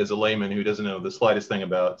me, as a layman who doesn't know the slightest thing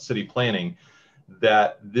about city planning,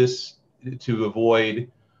 that this, to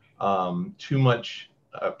avoid too much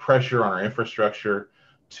pressure on our infrastructure,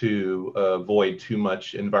 to avoid too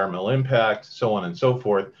much environmental impact, so on and so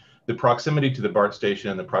forth, the proximity to the BART station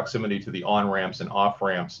and the proximity to the on-ramps and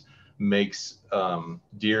off-ramps makes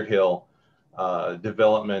Deer Hill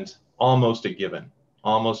development almost a given,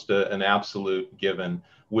 almost an absolute given,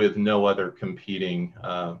 with no other competing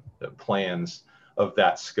plans of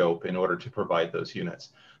that scope in order to provide those units.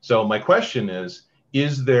 So my question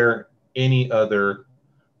is there any other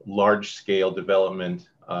large-scale development,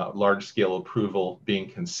 large-scale approval being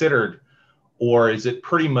considered, or is it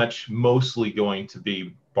pretty much mostly going to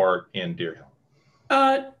be BART and Deer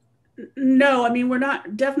Hill? No, I mean, we're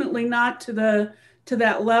not, definitely not to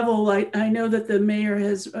that level. I know that the mayor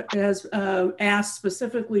has asked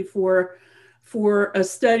specifically for a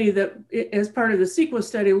study that, as part of the CEQA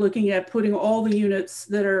study, looking at putting all the units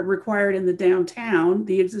that are required in the downtown,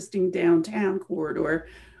 the existing downtown corridor,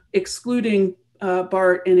 excluding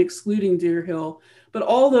BART and excluding Deer Hill. But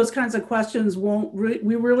all those kinds of questions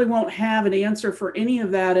we really won't have an answer for any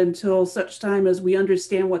of that until such time as we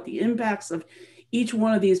understand what the impacts of each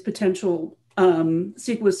one of these potential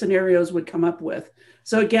CEQA scenarios would come up with.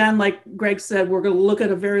 So again, like Greg said, we're going to look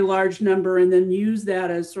at a very large number and then use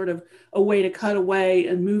that as sort of a way to cut away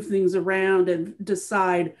and move things around and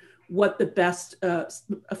decide what the best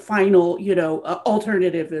final,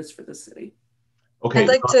 alternative is for the city. Okay. I'd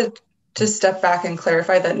like to just step back and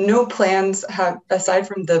clarify that no plans have, aside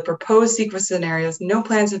from the proposed CEQA scenarios, no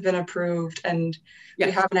plans have been approved, and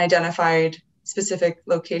we haven't identified specific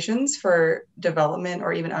locations for development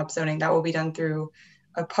or even upzoning. That will be done through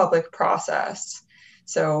a public process.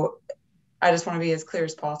 So I just want to be as clear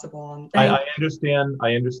as possible. I understand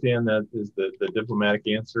that is the diplomatic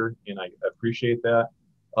answer, and I appreciate that.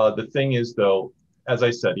 The thing is, though, as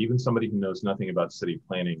I said, even somebody who knows nothing about city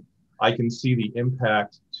planning, I can see the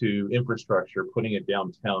impact to infrastructure. Putting it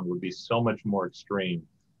downtown would be so much more extreme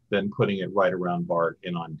than putting it right around BART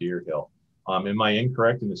and on Deer Hill. Am I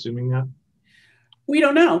incorrect in assuming that? We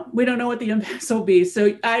don't know. We don't know what the impacts will be.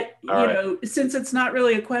 So since it's not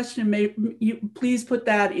really a question, you please put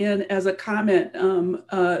that in as a comment.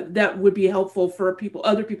 That would be helpful for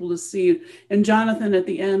other people to see. And Jonathan at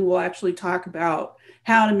the end will actually talk about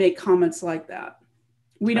how to make comments like that.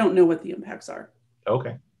 We don't know what the impacts are.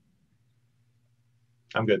 Okay.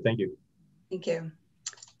 I'm good. Thank you. Thank you.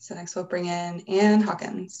 So next we'll bring in Ann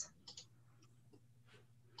Hawkins.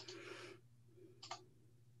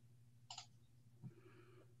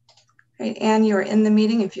 All right, Ann, you are in the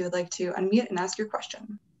meeting if you would like to unmute and ask your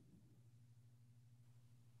question.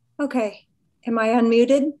 Okay. Am I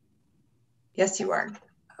unmuted? Yes, you are.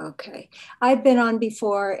 Okay, I've been on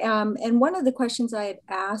before, and one of the questions I had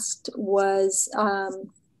asked was, well,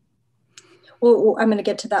 I'm going to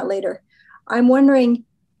get to that later. I'm wondering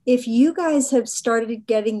if you guys have started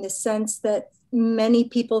getting the sense that many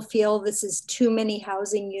people feel this is too many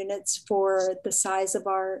housing units for the size of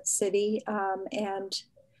our city, and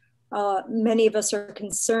many of us are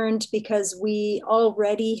concerned because we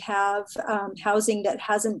already have housing that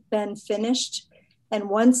hasn't been finished. And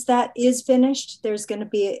once that is finished, there's going to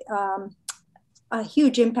be a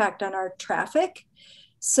huge impact on our traffic.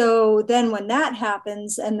 So then when that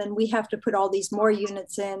happens, and then we have to put all these more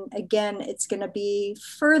units in, again, it's going to be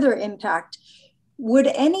further impact. Would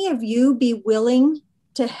any of you be willing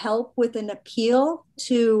to help with an appeal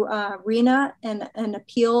to RENA and an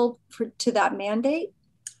appeal to that mandate?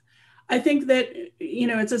 I think that, you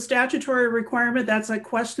know, it's a statutory requirement. That's a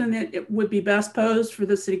question that it would be best posed for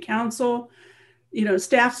the city council. You know,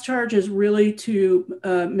 staff's charge is really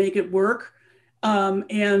to make it work.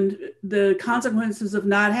 And the consequences of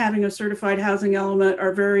not having a certified housing element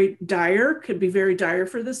are very dire, could be very dire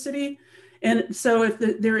for the city. And so if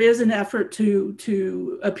there is an effort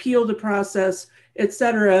to appeal the process, et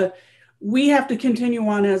cetera, we have to continue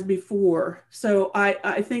on as before. So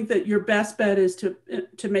I think that your best bet is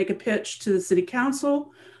to make a pitch to the city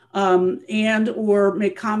council and or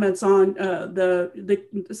make comments on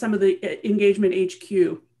some of the engagement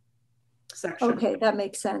HQ section. Okay, that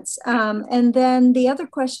makes sense. And then the other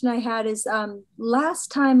question I had is,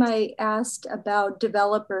 last time I asked about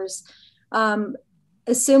developers,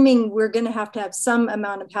 assuming we're going to have some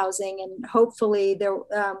amount of housing, and hopefully there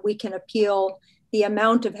we can appeal the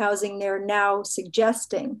amount of housing they're now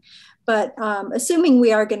suggesting. But assuming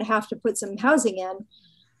we are going to have to put some housing in,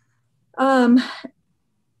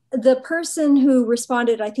 the person who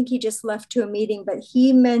responded, I think he just left to a meeting, but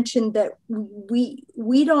he mentioned that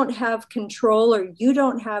we don't have control, or you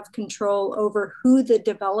don't have control over who the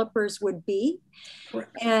developers would be.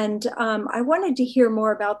 Correct. And I wanted to hear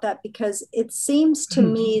more about that, because it seems to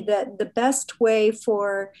me that the best way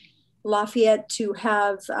for Lafayette to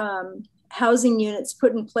have housing units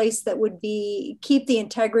put in place that would keep the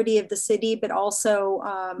integrity of the city, but also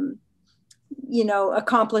you know,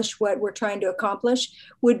 accomplish what we're trying to accomplish,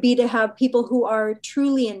 would be to have people who are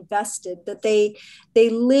truly invested, that they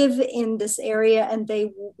live in this area, and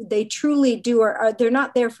they truly do, or they're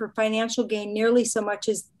not there for financial gain nearly so much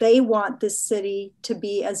as they want this city to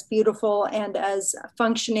be as beautiful and as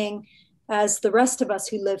functioning as the rest of us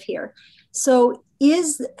who live here. So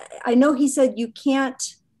I know he said you can't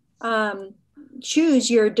choose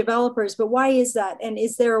your developers, but why is that? And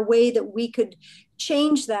is there a way that we could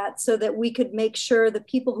change that so that we could make sure the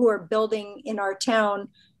people who are building in our town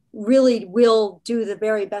really will do the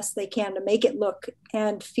very best they can to make it look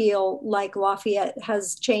and feel like Lafayette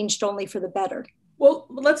has changed only for the better? Well,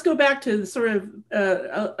 let's go back to sort of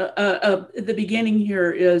the beginning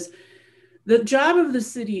here. Is the job of the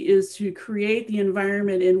city is to create the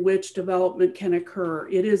environment in which development can occur.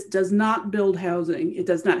 It does not build housing. It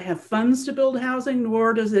does not have funds to build housing,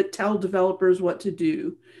 nor does it tell developers what to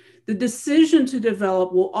do. The decision to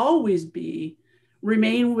develop will always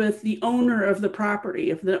remain with the owner of the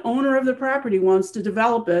property. If the owner of the property wants to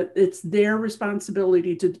develop it, it's their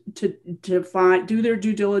responsibility to do their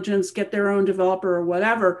due diligence, get their own developer or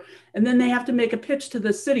whatever, and then they have to make a pitch to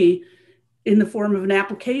the city in the form of an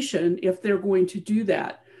application if they're going to do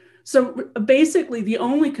that. So basically, the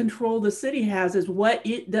only control the city has is what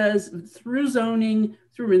it does through zoning,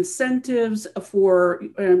 through incentives for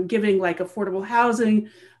giving like affordable housing,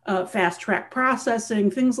 fast track processing,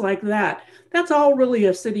 things like that. That's all really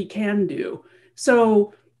a city can do.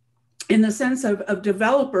 So in the sense of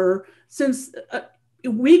developer, since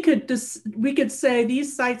we could say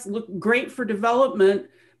these sites look great for development,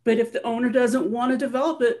 but if the owner doesn't want to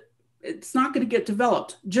develop it, it's not going to get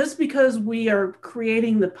developed. Just because we are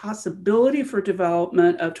creating the possibility for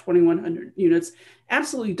development of 2,100 units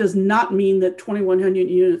absolutely does not mean that 2,100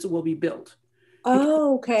 units will be built.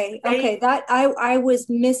 Oh, okay. Okay. That I was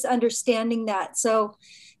misunderstanding that. So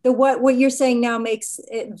what you're saying now makes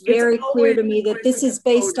it very clear to me that this is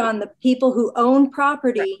based on the people who own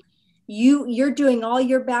property. You're doing all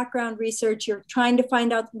your background research. You're trying to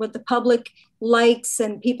find out what the public likes,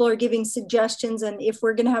 and people are giving suggestions. And if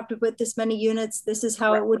we're going to have to put this many units, this is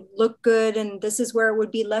how it would look good. And this is where it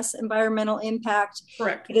would be less environmental impact.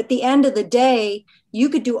 Correct. But at the end of the day, you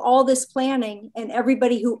could do all this planning, and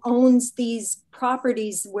everybody who owns these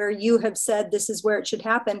properties where you have said this is where it should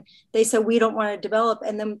happen, they said, we don't want to develop,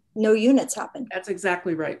 and then no units happen. That's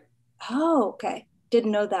exactly right. Oh, okay.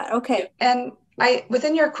 Didn't know that. Okay. And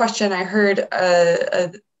within your question, I heard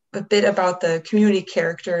a a bit about the community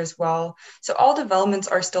character as well. So all developments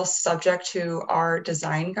are still subject to our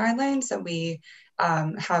design guidelines that we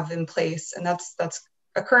have in place, and that's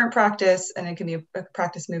a current practice, and it can be a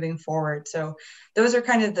practice moving forward. So those are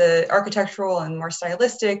kind of the architectural and more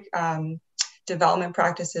stylistic development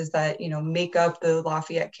practices that, you know, make up the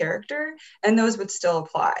Lafayette character, and those would still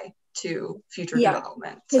apply to future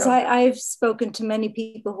development. Because I've spoken to many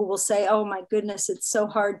people who will say, oh my goodness, it's so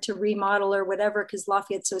hard to remodel or whatever because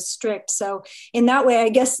Lafayette's so strict. So in that way, I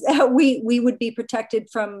guess we would be protected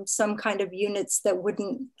from some kind of units that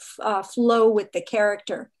wouldn't flow with the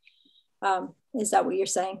character. Is that what you're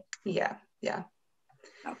saying? Yeah.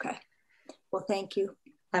 Okay. Well, thank you.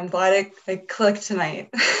 I'm glad it clicked tonight.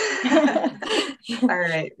 All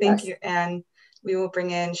right, thank you. And we will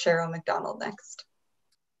bring in Cheryl McDonald next.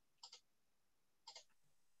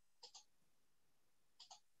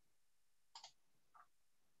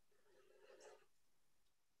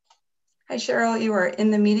 Hi, Cheryl, you are in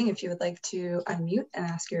the meeting if you would like to unmute and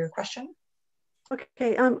ask your question.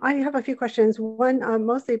 Okay, I have a few questions. One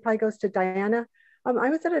mostly probably goes to Diana. I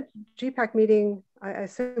was at a GPAC meeting, I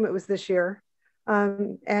assume it was this year,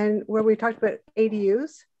 and where we talked about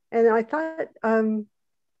ADUs. And I thought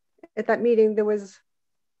at that meeting, there was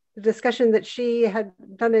a discussion that she had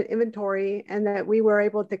done an inventory and that we were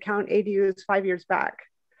able to count ADUs 5 years back.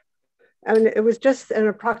 And it was just an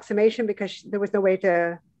approximation because there was no way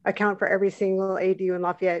to account for every single ADU in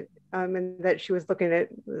Lafayette, and that she was looking at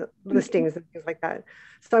listings and things like that.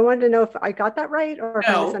 So I wanted to know if I got that right or if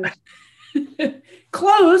I misunderstood.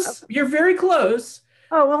 Close. You're very close.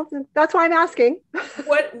 Oh, well, that's why I'm asking.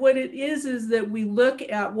 What it is that we look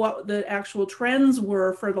at what the actual trends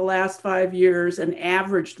were for the last 5 years and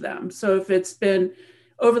averaged them. So if it's been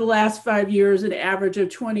over the last 5 years, an average of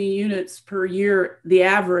 20 units per year, the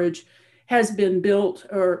average has been built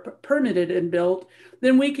or permitted and built,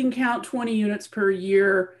 then we can count 20 units per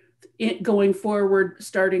year going forward,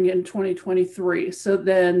 starting in 2023. So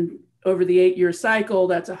then over the 8-year cycle,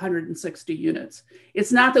 that's 160 units.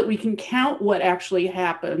 It's not that we can count what actually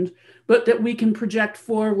happened, but that we can project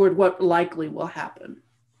forward what likely will happen.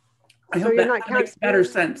 I hope that makes better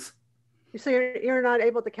sense. So you're not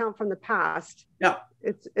able to count from the past. No.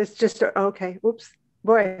 It's just, okay, oops,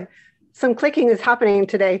 boy, some clicking is happening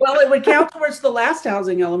today. Well, it would count towards the last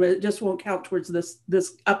housing element. It just won't count towards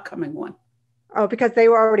this upcoming one. Oh, because they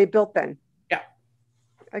were already built then. Yeah.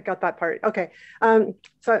 I got that part. Okay.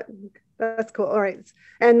 So that's cool. All right.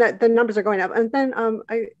 And the numbers are going up. And then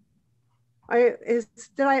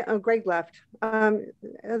Greg left.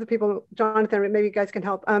 Other people, Jonathan, maybe you guys can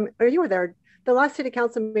help. Or you were there. The last city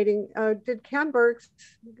council meeting, did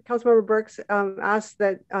Councilmember Burks ask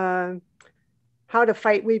that how to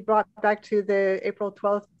fight? We brought back to the April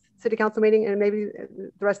 12th city council meeting, and maybe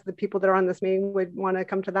the rest of the people that are on this meeting would want to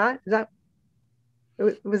come to that.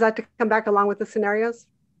 Was that to come back along with the scenarios?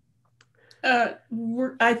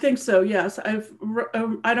 I think so, yes. I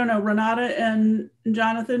don't know, Renata and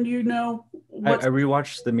Jonathan, do you know? I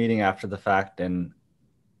rewatched the meeting after the fact, and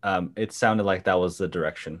it sounded like that was the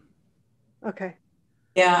direction. Okay.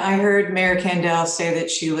 Yeah, I heard Mayor Kendall say that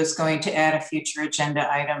she was going to add a future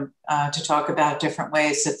agenda item to talk about different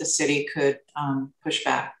ways that the city could push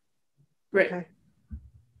back. Great. Okay.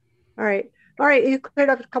 All right. All right, you cleared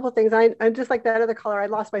up a couple of things. I'm just like that other caller. I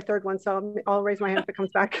lost my third one, so I'll raise my hand if it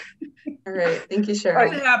comes back. All right, thank you, Cheryl. All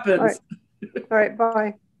right. It happens. All right,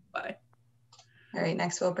 bye. Bye. All right,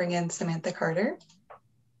 next we'll bring in Samantha Carter.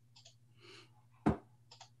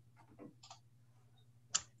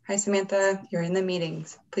 Hi, Samantha, you're in the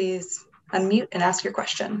meetings. Please unmute and ask your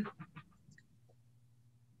question.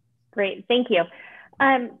 Great, thank you.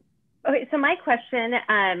 Okay, so my question,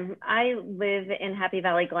 I live in Happy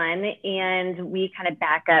Valley Glen, and we kind of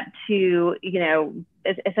back up to, you know,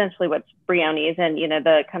 essentially what's Briones and, you know,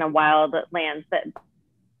 the kind of wild lands that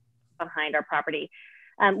behind our property,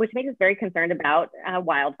 which makes us very concerned about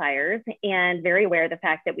wildfires and very aware of the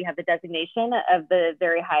fact that we have the designation of the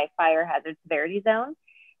very high fire hazard severity zone.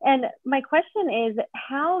 And my question is,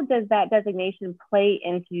 how does that designation play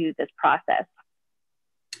into this process?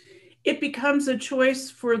 It becomes a choice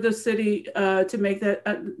for the city to make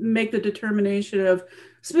the determination of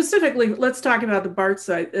specifically. Let's talk about the BART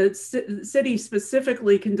site. The city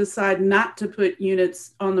specifically can decide not to put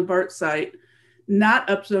units on the BART site, not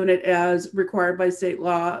upzone it as required by state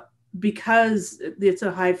law because it's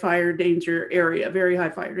a high fire danger area, very high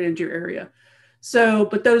fire danger area. So,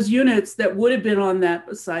 but those units that would have been on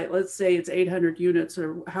that site, let's say it's 800 units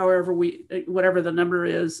or however whatever the number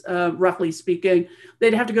is, roughly speaking,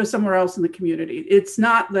 they'd have to go somewhere else in the community. It's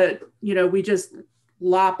not that, you know, we just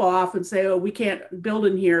lop off and say, oh, we can't build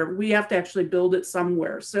in here. We have to actually build it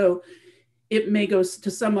somewhere. So it may go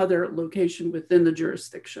to some other location within the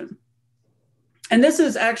jurisdiction. And this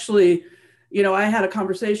is actually, you know, I had a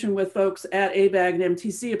conversation with folks at ABAG and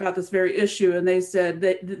MTC about this very issue, and they said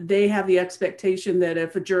that they have the expectation that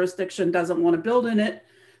if a jurisdiction doesn't want to build in it,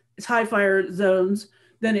 it's high fire zones,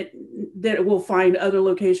 then it will find other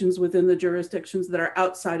locations within the jurisdictions that are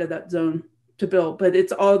outside of that zone to build. But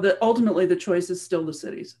it's ultimately the choice is still the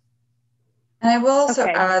cities. And I will also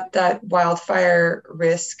add that wildfire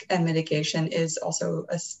risk and mitigation is also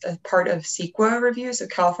a part of CEQA review, so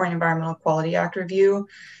California Environmental Quality Act review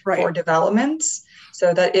for developments.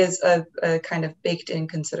 So that is a kind of baked in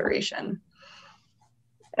consideration.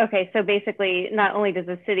 Okay, so basically not only does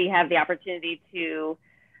the city have the opportunity to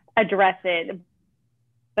address it,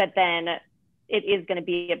 but then it is going to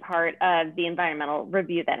be a part of the environmental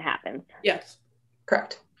review that happens. Yes.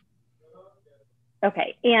 Correct.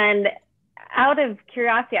 Okay, and out of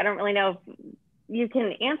curiosity, I don't really know if you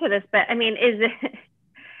can answer this, but I mean, is it,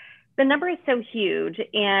 the number is so huge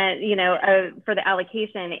and, you know, for the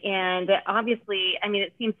allocation. And obviously, I mean,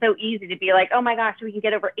 it seems so easy to be like, oh my gosh, we can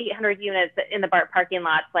get over 800 units in the BART parking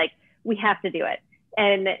lots. Like, we have to do it.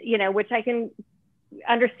 And, you know, which I can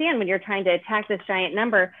understand when you're trying to attack this giant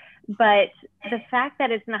number. But the fact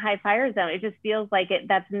that it's in a high fire zone, it just feels like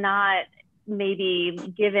that's not maybe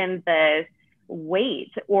given the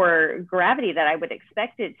weight or gravity that I would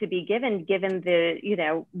expect it to be given the, you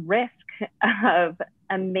know, risk of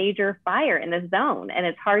a major fire in the zone. And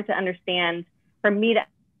it's hard to understand, for me to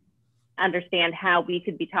understand how we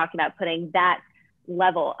could be talking about putting that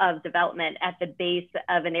level of development at the base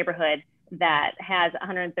of a neighborhood that has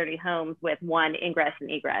 130 homes with one ingress and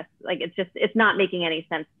egress. Like, it's not making any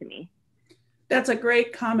sense to me. That's a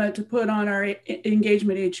great comment to put on our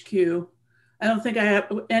engagement HQ. I don't think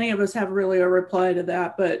any of us have really a reply to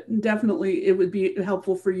that, but definitely it would be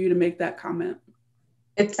helpful for you to make that comment.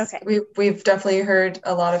 It's we've definitely heard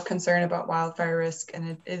a lot of concern about wildfire risk, and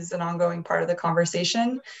it is an ongoing part of the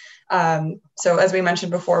conversation. So as we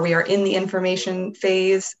mentioned before, we are in the information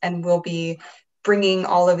phase, and we'll be bringing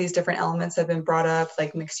all of these different elements that have been brought up,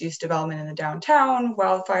 like mixed use development in the downtown,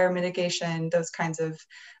 wildfire mitigation, those kinds of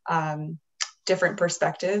different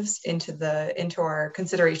perspectives into our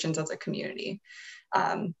considerations as a community.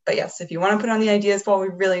 But yes, if you want to put on the ideas, well, we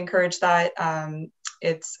really encourage that.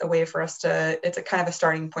 It's a way for us it's a kind of a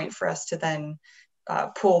starting point for us to then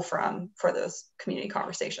pull from for those community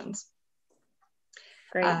conversations.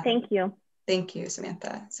 Great, thank you. Thank you,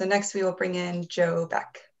 Samantha. So next we will bring in Joe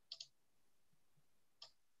Beck.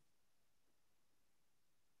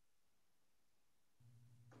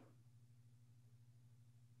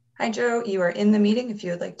 Hi, Joe, you are in the meeting if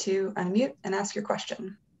you would like to unmute and ask your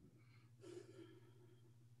question.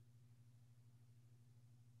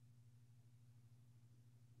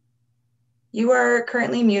 You are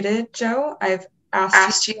currently muted, Joe. I've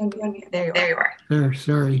asked you to unmute. There you are. There,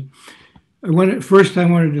 sorry. I wanted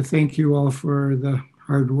to thank you all for the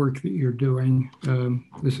hard work that you're doing.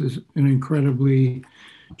 This is an incredibly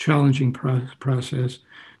challenging process.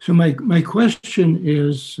 So my question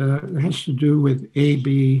is, has to do with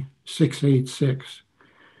AB 686,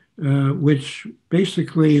 which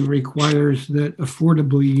basically requires that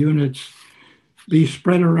affordable units be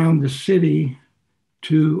spread around the city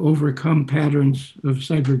to overcome patterns of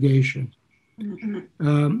segregation.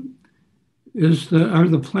 Mm-hmm. Are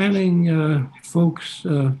the planning folks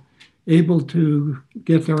able to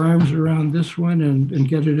get their arms around this one and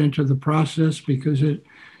get it into the process? Because it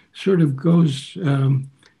sort of goes,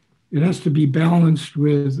 it has to be balanced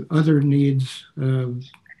with other needs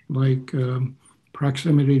like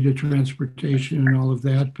proximity to transportation and all of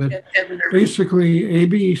that. But basically,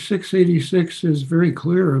 AB 686 is very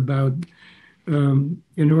clear about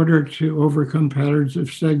in order to overcome patterns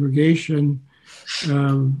of segregation,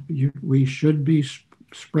 we should be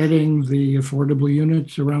spreading the affordable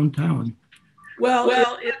units around town. Well,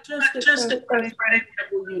 it's not just a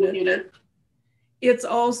affordable unit. It's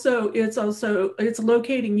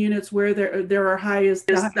locating units where there are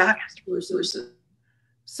highest sources.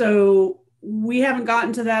 So we haven't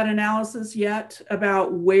gotten to that analysis yet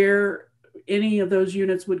about where any of those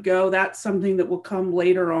units would go. That's something that will come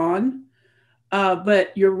later on.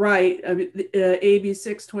 But you're right. I mean, AB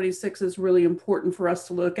 626 is really important for us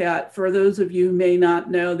to look at. For those of you who may not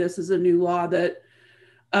know, this is a new law that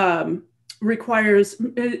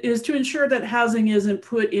is to ensure that housing isn't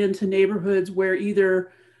put into neighborhoods where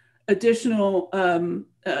either additional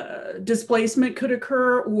displacement could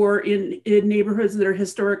occur, or in neighborhoods that are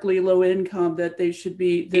historically low income, that they should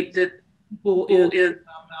be that people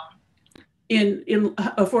in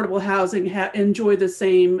affordable housing enjoy the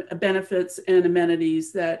same benefits and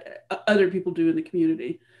amenities that other people do in the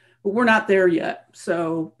community. But we're not there yet.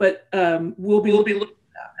 So, but we'll be looking at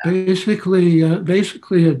that.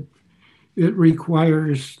 Basically, it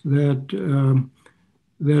requires that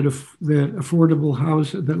that affordable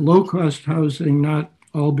housing, that low-cost housing, not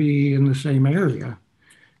all be in the same area,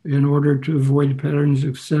 in order to avoid patterns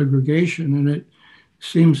of segregation. And it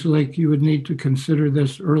seems like you would need to consider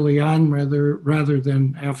this early on rather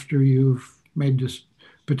than after you've made this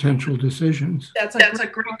potential decisions. That's a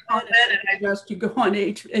great comment, and I suggest you go on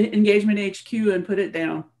Engagement HQ and put it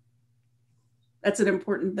down. That's an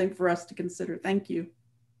important thing for us to consider. Thank you.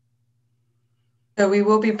 So we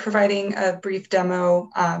will be providing a brief demo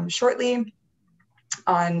shortly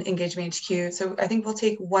on Engagement HQ. So I think we'll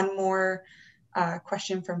take one more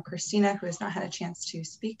question from Christina, who has not had a chance to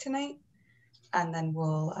speak tonight, and then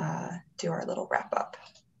we'll do our little wrap up.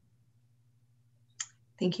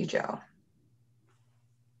 Thank you, Joe.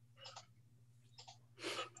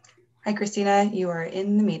 Hi, Christina, you are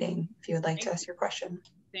in the meeting if you would like to ask your question.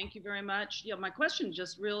 Thank you very much. Yeah, my question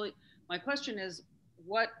is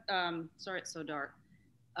what, sorry, it's so dark.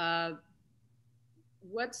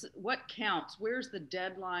 What counts? Where's the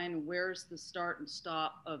deadline? Where's the start and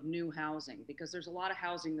stop of new housing? Because there's a lot of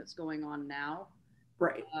housing that's going on now.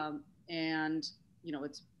 Right. And you know,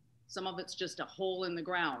 some of it's just a hole in the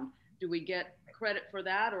ground. Do we get credit for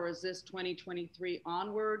that, or is this 2023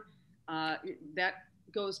 onward? That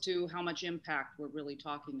goes to how much impact we're really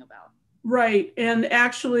talking about. Right. And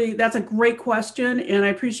actually, that's a great question. And I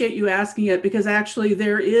appreciate you asking it, because actually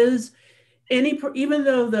there is even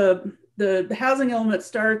though the housing element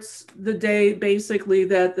starts the day basically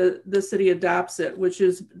that the city adopts it, which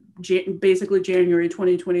is basically January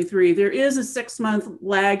 2023, there is a 6-month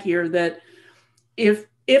lag here that if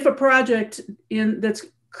a project that's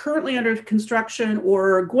currently under construction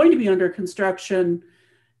or going to be under construction,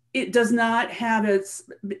 it does not have is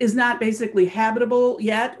not basically habitable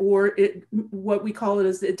yet, or what we call it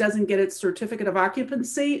is it doesn't get its certificate of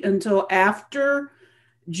occupancy until after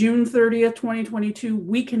June 30th, 2022,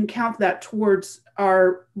 we can count that towards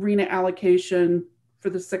our RHNA allocation for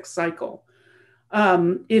the 6th cycle.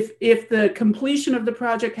 If the completion of the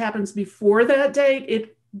project happens before that date,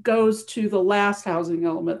 it goes to the last housing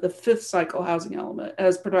element, the 5th cycle housing element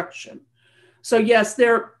as production. So yes,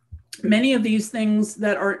 many of these things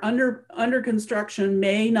that are under construction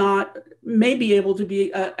may be able to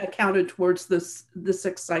be accounted towards the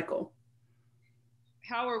 6th cycle.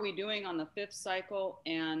 How are we doing on the 5th cycle,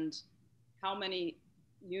 and how many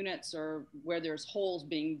units are where there's holes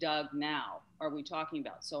being dug now are we talking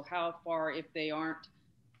about? So how far, if they aren't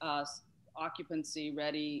occupancy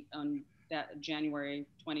ready on that January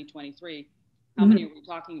 2023, how many are we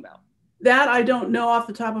talking about? That I don't know off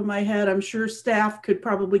the top of my head. I'm sure staff could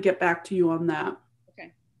probably get back to you on that.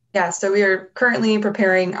 Okay. Yeah, so we are currently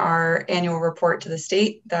preparing our annual report to the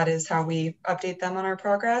state. That is how we update them on our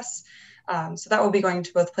progress. So that will be going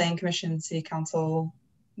to both Planning Commission and City Council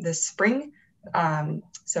this spring.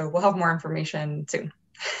 So we'll have more information soon.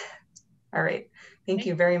 All right, thank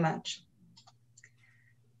you very much.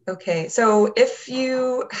 Okay, so if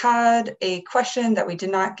you had a question that we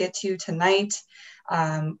did not get to tonight,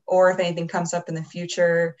 or if anything comes up in the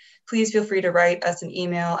future, please feel free to write us an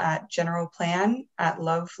email at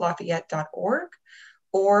generalplan@lovelafayette.org,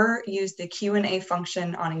 or use the Q&A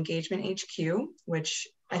function on Engagement HQ, which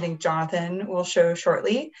I think Jonathan will show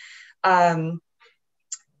shortly.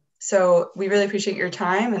 So we really appreciate your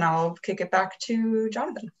time, and I'll kick it back to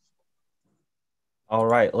Jonathan. All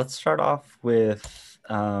right, let's start off with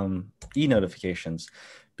e-notifications,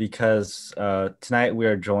 because tonight we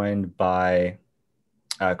are joined by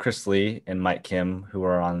Chris Lee and Mike Kim, who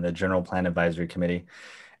are on the General Plan Advisory Committee.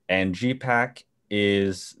 And GPAC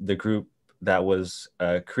is the group that was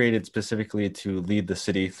created specifically to lead the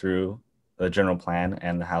city through the general plan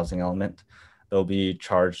and the housing element. They'll be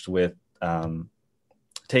charged with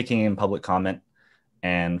taking in public comment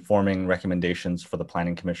and forming recommendations for the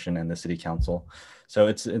Planning Commission and the City Council. So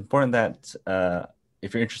it's important that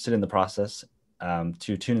if you're interested in the process,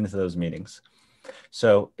 to tune into those meetings.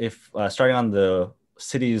 So if starting on the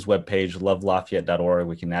city's webpage, lovelafayette.org,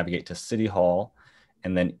 we can navigate to City Hall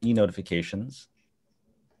and then e-notifications.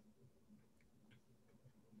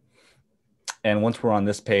 And once we're on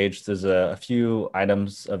this page, there's a few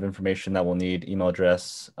items of information that we'll need: email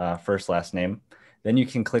address, first, last name. Then you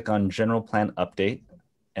can click on General Plan Update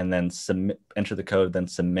and then submit, enter the code, then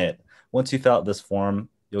submit. Once you fill out this form,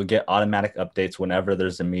 you'll get automatic updates whenever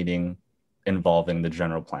there's a meeting involving the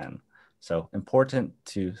general plan. So important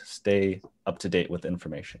to stay up to date with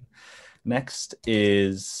information. Next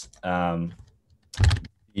is the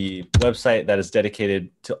website that is dedicated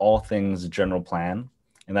to all things general plan,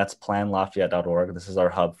 and that's planlafayette.org. This is our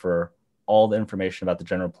hub for all the information about the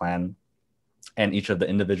general plan and each of the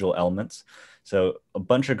individual elements. So a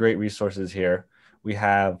bunch of great resources here. We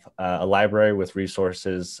have a library with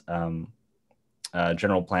resources,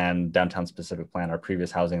 general plan, downtown specific plan, our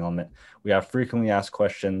previous housing element. We have frequently asked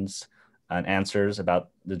questions and answers about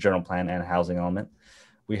the general plan and housing element.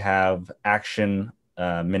 We have action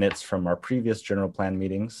minutes from our previous general plan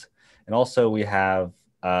meetings. And also we have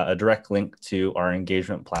a direct link to our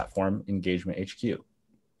engagement platform, Engagement HQ.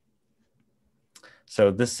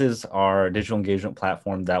 So this is our digital engagement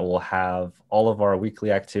platform that will have all of our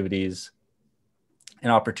weekly activities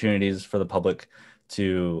and opportunities for the public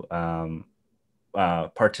to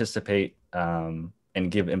participate and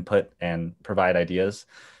give input and provide ideas.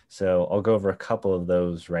 So I'll go over a couple of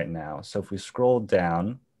those right now. So if we scroll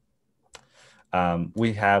down,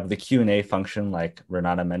 we have the Q&A function like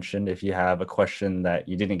Renata mentioned. If you have a question that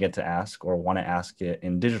you didn't get to ask or want to ask it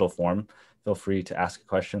in digital form, feel free to ask a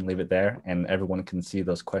question, leave it there, and everyone can see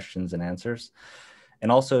those questions and answers.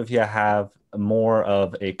 And also if you have more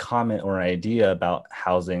of a comment or an idea about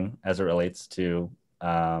housing as it relates to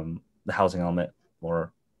the housing element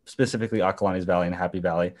or specifically Acalanes Valley and Happy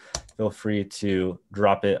Valley, feel free to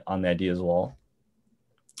drop it on the ideas wall.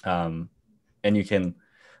 And you can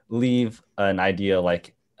leave an idea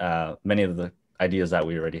like many of the ideas that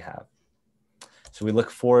we already have. So we look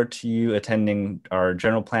forward to you attending our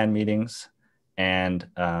general plan meetings and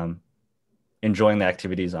enjoying the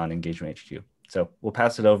activities on Engagement HQ. So we'll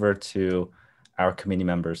pass it over to our committee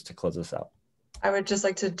members to close this out. I would just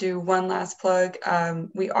like to do one last plug.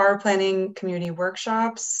 We are planning community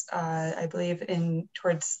workshops, I believe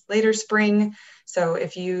towards later spring. So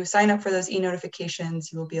if you sign up for those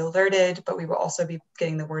e-notifications, you will be alerted, but we will also be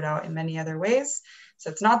getting the word out in many other ways. So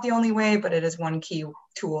it's not the only way, but it is one key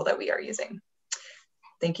tool that we are using.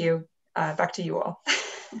 Thank you. Back to you all.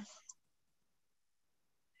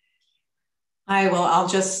 Hi, well, I'll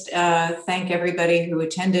just thank everybody who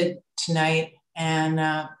attended tonight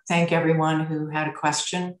and thank everyone who had a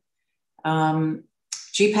question.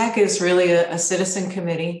 GPAC is really a citizen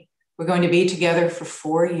committee. We're going to be together for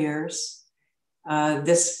 4 years.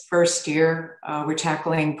 This first year, we're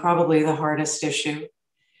tackling probably the hardest issue.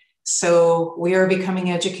 So we are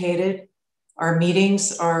becoming educated. Our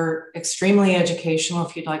meetings are extremely educational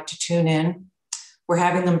if you'd like to tune in. We're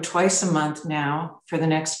having them twice a month now for the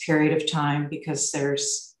next period of time because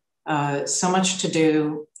there's so much to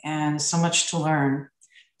do and so much to learn.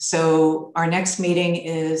 So our next meeting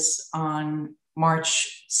is on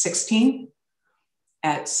March 16th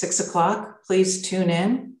at 6 o'clock. Please tune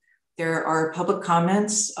in. There are public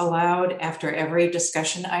comments allowed after every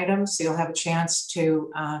discussion item, so you'll have a chance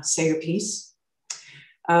to say your piece.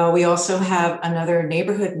 We also have another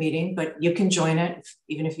neighborhood meeting, but you can join it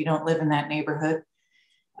even if you don't live in that neighborhood.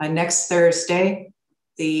 Next Thursday,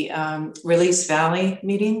 the Release Valley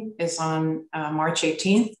meeting is on March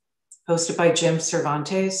 18th, hosted by Jim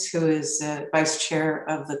Cervantes, who is the vice chair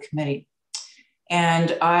of the committee.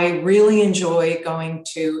 And I really enjoy going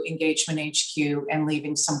to Engagement HQ and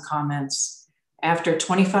leaving some comments. After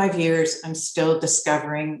 25 years, I'm still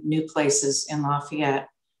discovering new places in Lafayette.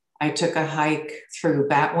 I took a hike through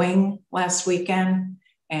Batwing last weekend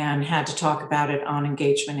and had to talk about it on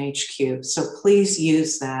Engagement HQ. So please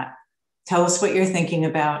use that. Tell us what you're thinking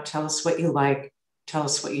about. Tell us what you like. Tell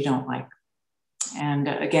us what you don't like. And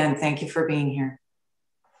again, thank you for being here.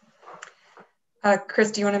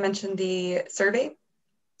 Chris, do you want to mention the survey?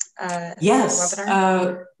 Yes.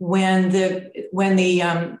 When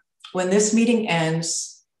this meeting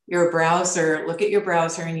ends, your browser, look at your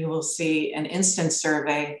browser and you will see an instant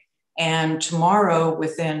survey. And tomorrow,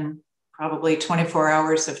 within probably 24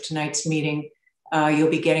 hours of tonight's meeting, you'll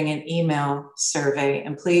be getting an email survey.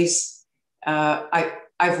 And please,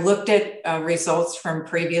 I've looked at results from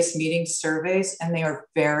previous meeting surveys, and they are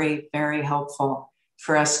very, very helpful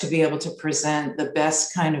for us to be able to present the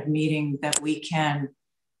best kind of meeting that we can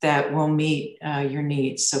that will meet your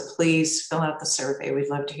needs. So please fill out the survey. We'd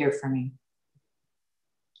love to hear from you.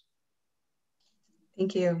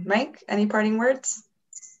 Thank you. Mike, any parting words?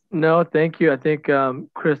 No, thank you. I think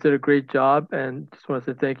Chris did a great job, and just want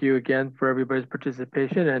to say thank you again for everybody's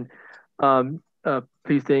participation, and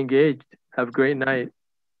please stay engaged. Have a great night.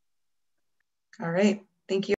 All right. Thank you.